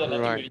therefore, the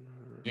nothing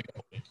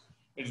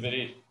it's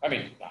very,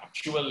 the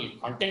actual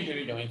content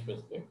very domain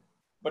specific,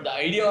 but the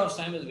idea of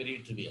SAM is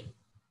very trivial.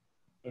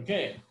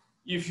 Okay.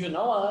 If you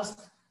now ask,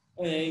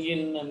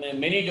 in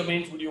many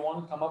domains, would you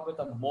want to come up with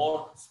a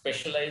more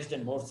specialized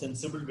and more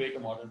sensible way to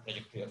model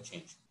trajectory of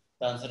change?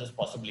 The answer is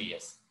possibly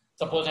yes.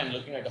 Suppose I'm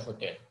looking at a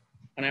hotel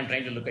and I'm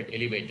trying to look at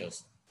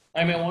elevators.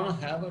 I may want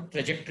to have a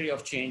trajectory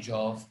of change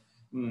of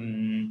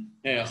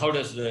how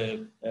does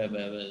the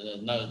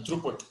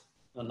throughput,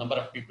 the number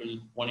of people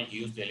wanting to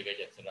use the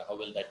elevator, etc., how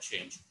will that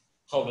change?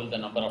 How will the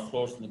number of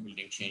floors in the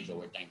building change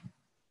over time?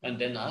 And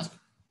then ask,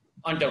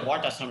 under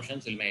what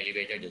assumptions will my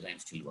elevator design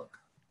still work?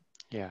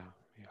 Yeah,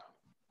 yeah.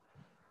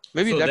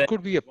 Maybe So that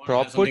could be a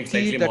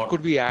property that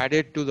could be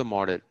added to the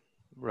model,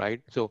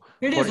 right? So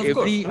it for is, of course.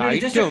 every I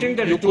mean, just a thing item,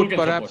 that you a tool could can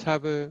perhaps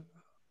support. have a...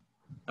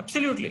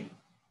 Absolutely.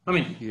 I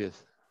mean,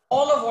 Yes.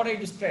 all of what I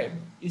described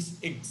is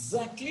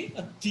exactly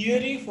a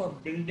theory for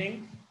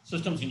building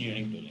systems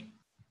engineering tooling.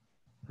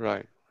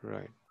 Right,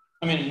 right.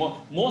 I mean,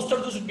 most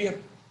of this would be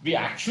we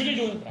actually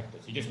do in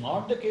practice. It is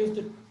not the case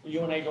that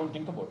you and I don't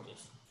think about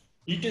this.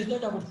 It is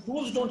that our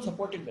tools don't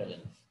support it well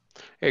enough.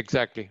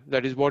 Exactly.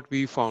 That is what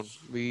we found.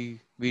 We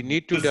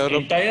need to This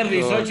develop entire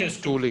research is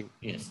tooling.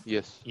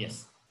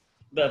 Yes.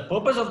 The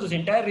purpose of this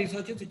entire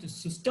research is it is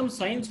system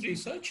science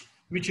research,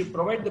 which will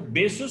provide the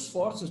basis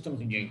for systems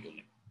engineering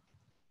tooling.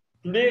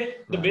 Today,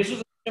 the basis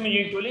of system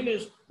engineering tooling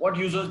is what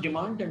users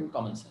demand and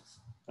common sense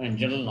and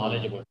general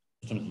knowledge about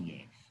systems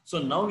engineering. So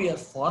now we are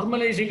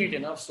formalizing it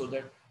enough so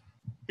that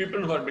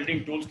people who are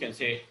building tools can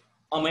say,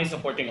 am I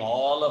supporting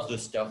all of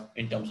this stuff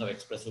in terms of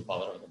expressive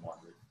power of the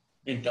model,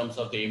 in terms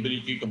of the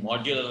ability to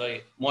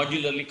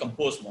modularly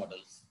compose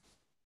models,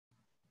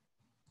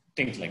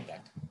 things like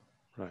that.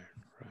 Right.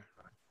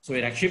 So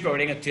we're actually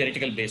providing a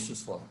theoretical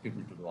basis for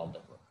people to do all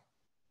that work.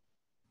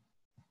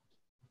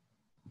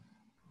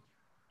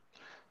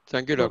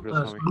 Thank you, Dr.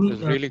 Swami.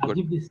 That's really good.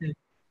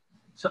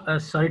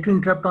 Sorry to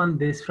interrupt on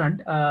this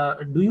front.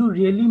 Do you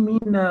really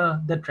mean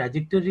the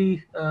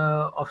trajectory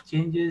of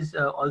changes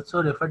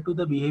also refer to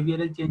the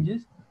behavioral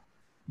changes?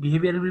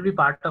 Behavior will be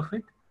part of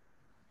it?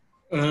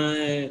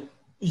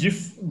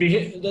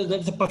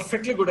 That's a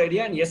perfectly good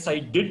idea. And yes, I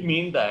did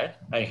mean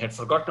that. I had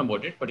forgotten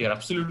about it, but you're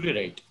absolutely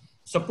right.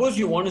 Suppose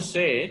you want to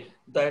say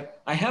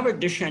that I have a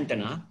dish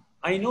antenna.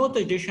 I know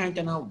the dish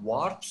antenna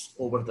warps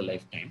over the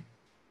lifetime.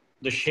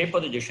 The shape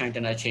of the dish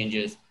antenna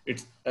changes,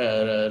 its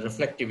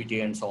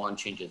reflectivity and so on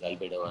changes,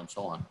 albedo and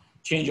so on,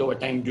 change over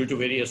time due to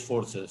various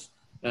forces,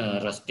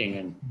 rusting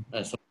and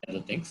so many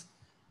other things.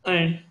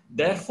 And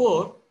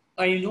therefore,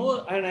 I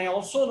know, and I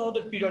also know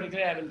that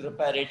periodically I will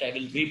repair it, I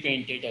will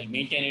repaint it, I'll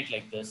maintain it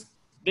like this.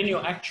 Then you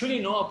actually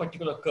know a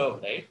particular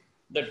curve, right?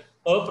 That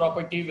a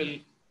property will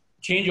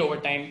change over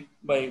time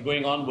by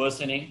going on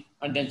worsening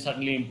and then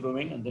suddenly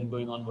improving and then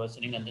going on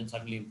worsening and then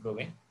suddenly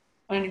improving.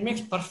 And it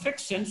makes perfect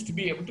sense to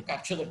be able to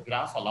capture the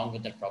graph along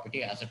with that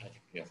property as a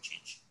trajectory of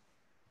change.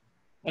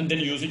 And then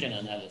use it in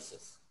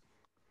analysis.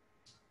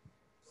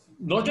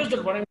 Notice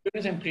that what I'm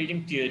doing is I'm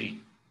creating theory.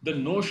 The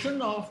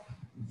notion of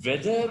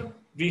whether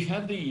we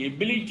have the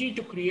ability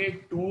to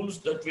create tools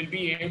that will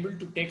be able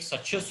to take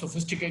such a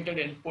sophisticated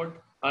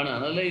input and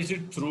analyze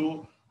it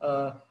through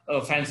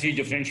fancy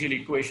differential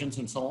equations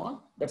and so on,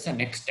 that's the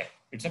next step.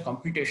 It's a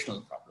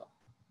computational problem.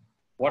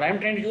 What I'm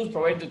trying to do is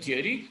provide the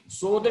theory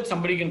so that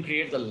somebody can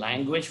create the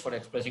language for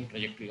expressing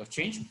trajectory of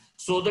change,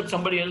 so that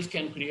somebody else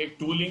can create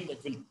tooling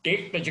that will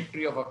take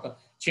trajectory of a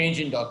change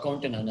into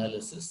account and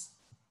analysis.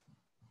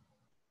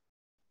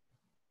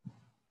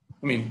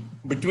 I mean,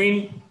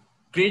 between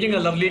creating a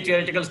lovely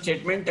theoretical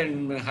statement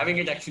and having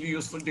it actually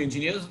useful to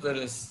engineers, there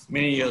is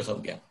many years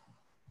of gap.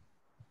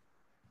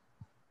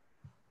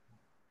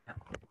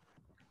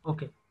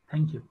 Okay,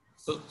 thank you.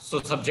 So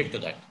subject to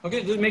that.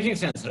 Okay, this is making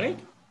sense, right?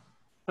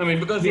 I mean,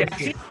 because we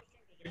actually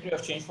trajectory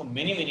of change for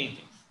many things.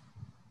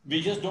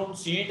 We just don't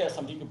see it as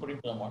something to put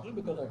into the model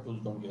because our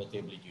tools don't give us the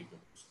ability to do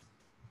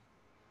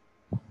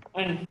so.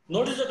 And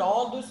notice that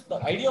all this,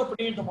 the idea of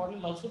putting it in the model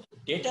is also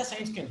data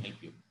science can help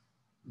you.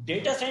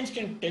 Data science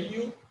can tell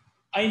you,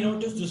 I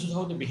noticed this is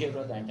how the behavior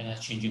of the antenna is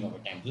changing over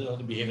time. This is how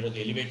the behavior of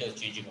the elevator is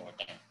changing over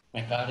time.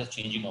 My car is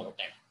changing over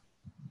time.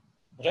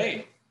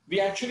 Right? We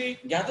actually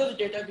gather the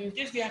data these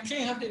days, we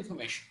actually have the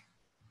information.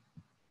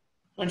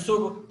 And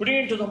so putting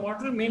it into the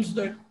model means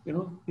that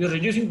you're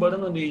reducing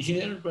burden on the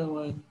engineer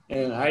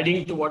and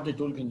adding to what the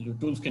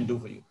tools can do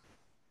for you.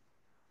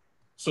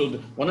 So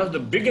one of the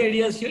big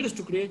ideas here is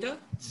to create a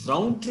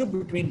round trip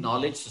between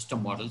knowledge,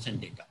 system models, and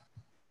data.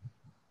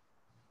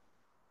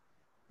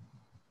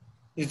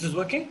 Is this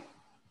working?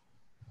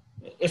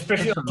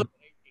 Especially also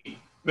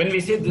when we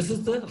say this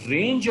is the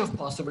range of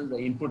possible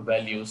input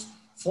values.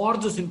 For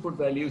this input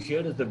value,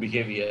 here is the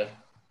behavior.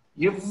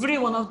 Every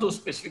one of those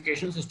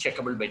specifications is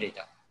checkable by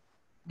data.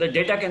 The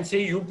data can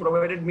say you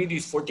provided me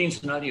these 14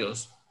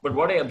 scenarios, but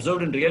what I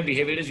observed in real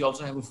behavior is you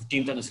also have a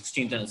 15th and a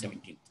 16th and a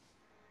 17th.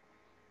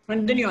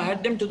 And then you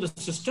add them to the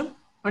system,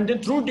 and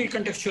then through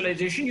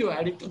de-contextualization, you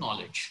add it to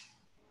knowledge.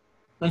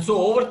 And so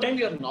over time,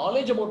 your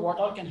knowledge about what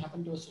all can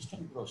happen to a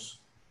system grows,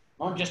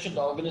 not just at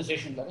the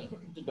organization level,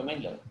 but at the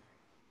domain level.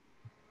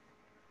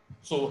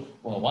 So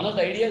one of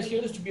the ideas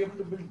here is to be able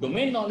to build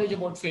domain knowledge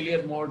about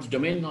failure modes,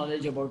 domain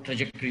knowledge about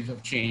trajectories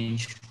of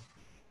change.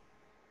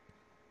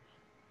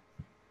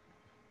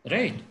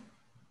 Right.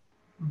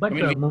 But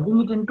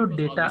moving it into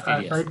data,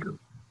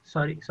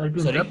 sorry to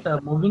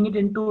interrupt. Moving it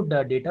into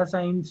the data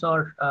science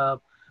or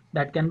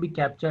that can be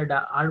captured.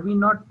 Are we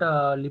not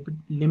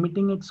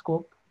limiting its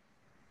scope?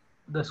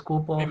 the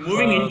scope of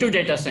moving into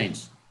data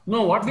science.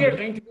 No, what we are yeah.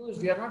 trying to do is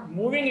we are not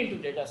moving into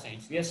data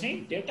science. We are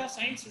saying data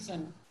science is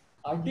an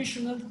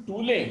additional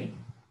tooling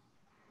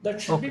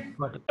that should be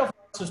Got it. part of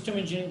our system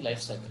engineering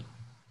life cycle.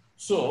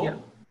 So, Yeah.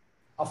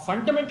 a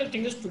fundamental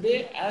thing is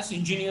today, as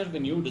engineer,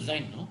 when you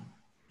design, no,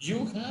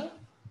 you have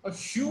a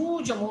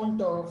huge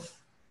amount of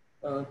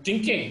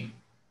thinking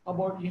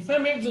about if I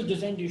make this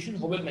design decision,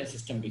 how will my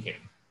system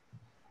behave?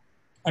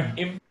 And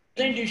if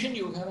design decision,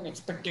 you have an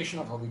expectation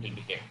of how it will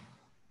behave.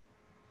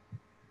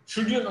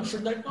 Should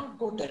that not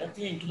go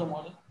directly into the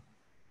model?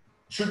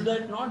 Should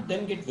that not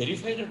then get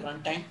verified at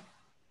runtime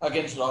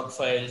against log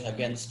files,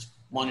 against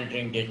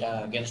monitoring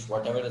data, against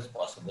whatever is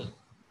possible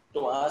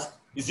to ask,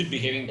 is it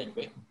behaving that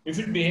way? If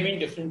it's behaving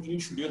differently,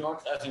 should you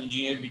not as an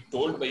engineer be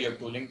told by your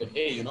tooling that,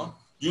 hey,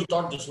 you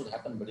thought this would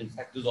happen, but in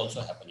fact this is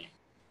also happening.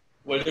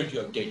 Why don't you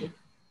update it?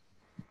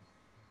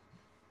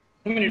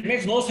 I mean, it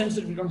makes no sense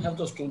that we don't have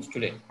those tools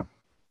today.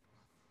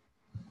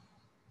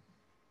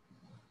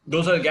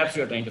 Those are the gaps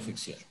we are trying to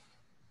fix here.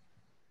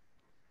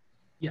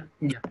 Yeah.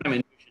 I'm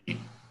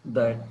envisioning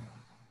that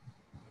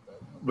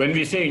when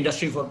we say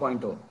industry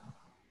 4.0,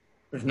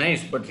 it's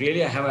nice, but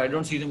really I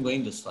don't see them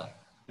going this far.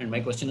 And my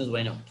question is,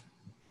 why not?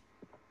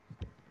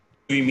 What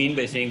do we mean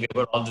by saying we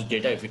have all this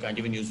data if we can't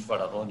even use it for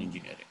our own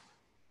engineering?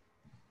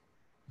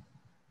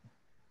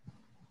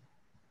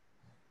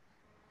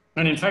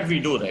 And in fact, we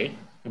do, right?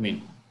 I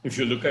mean, if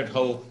you look at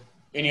how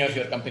any of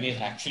your companies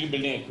are actually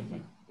building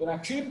equipment, you're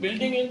actually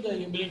building in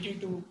the ability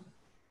to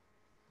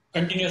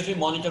continuously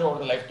monitor over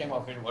the lifetime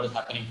of it, what is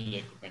happening to the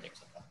equipment,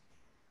 etc.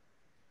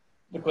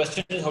 The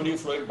question is, how do you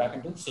flow it back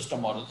into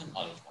system models and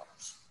knowledge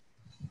models?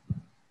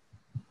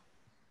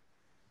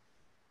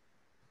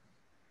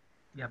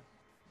 Yep.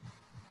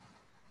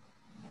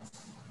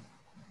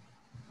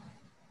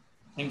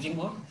 Anything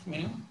more,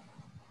 Menu?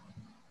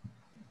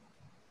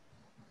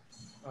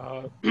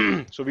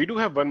 So we do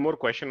have one more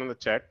question on the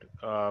chat,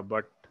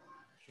 but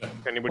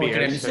if anybody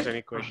else has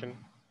any question?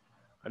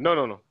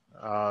 No.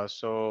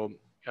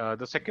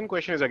 The second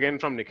question is again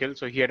from Nikhil.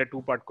 So he had a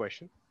two-part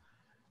question.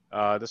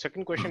 The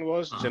second question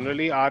was,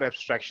 generally our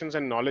abstractions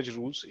and knowledge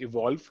rules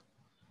evolve.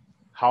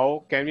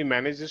 How can we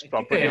manage this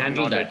property of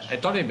knowledge? I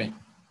thought I meant.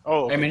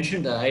 Oh, okay. I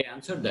mentioned that. I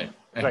answered that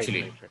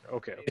actually. Right.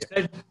 Okay. I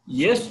said,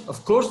 yes,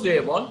 of course they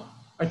evolve,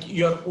 but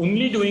you're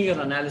only doing your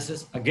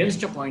analysis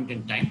against a point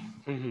in time.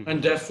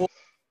 And therefore,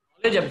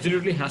 knowledge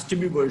absolutely has to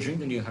be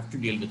versioned and you have to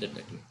deal with it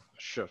that way.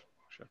 Sure.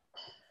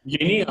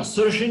 Any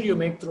assertion you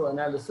make through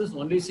analysis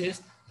only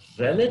says,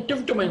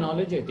 relative to my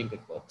knowledge, I think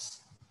it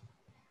works.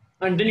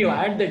 And then you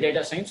add the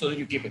data science so that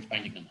you keep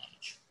expanding the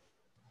knowledge.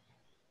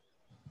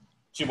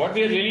 See, what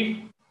we are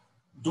really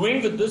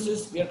doing with this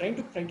is we are trying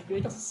to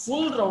create a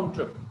full round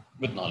trip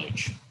with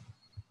knowledge.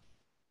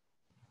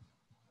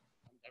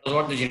 That was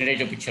what the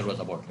generative picture was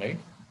about, right?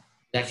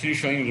 It's actually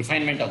showing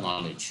refinement of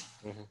knowledge.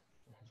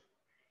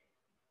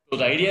 So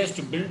the idea is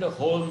to build a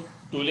whole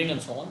tooling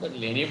and so on that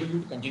will enable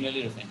you to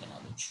continually refine the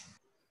knowledge.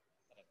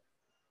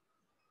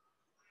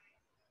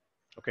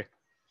 Okay.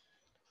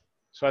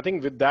 So I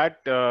think with that,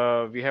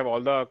 we have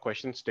all the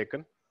questions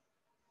taken.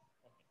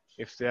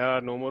 If there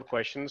are no more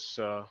questions,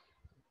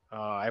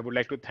 I would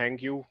like to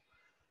thank you,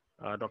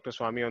 Dr.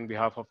 Swami, on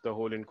behalf of the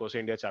whole INCOSE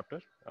India chapter.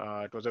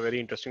 It was a very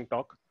interesting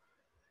talk.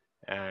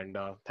 And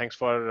thanks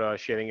for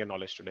sharing your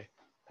knowledge today.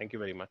 Thank you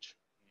very much.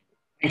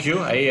 Thank you.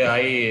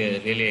 I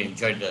really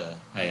enjoyed the.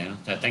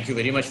 Thank you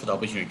very much for the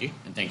opportunity,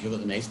 and thank you for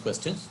the nice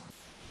questions.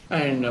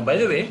 And by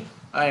the way,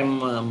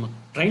 I'm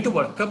trying to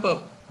work up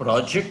a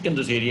project in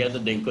this area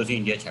that the INCOSE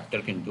India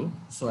chapter can do.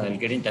 So I'll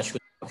get in touch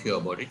with you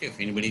about it. If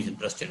anybody is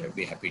interested, I'd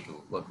be happy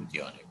to work with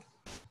you on it.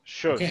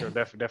 Sure,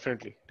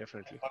 definitely.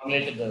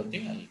 Formulated the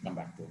thing, I'll come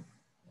back to it.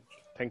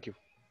 Thank you.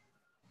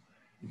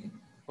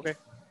 Okay.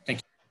 Thank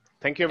you.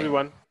 Thank you,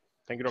 everyone.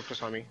 Thank you, Dr.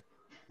 Swami.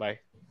 Bye.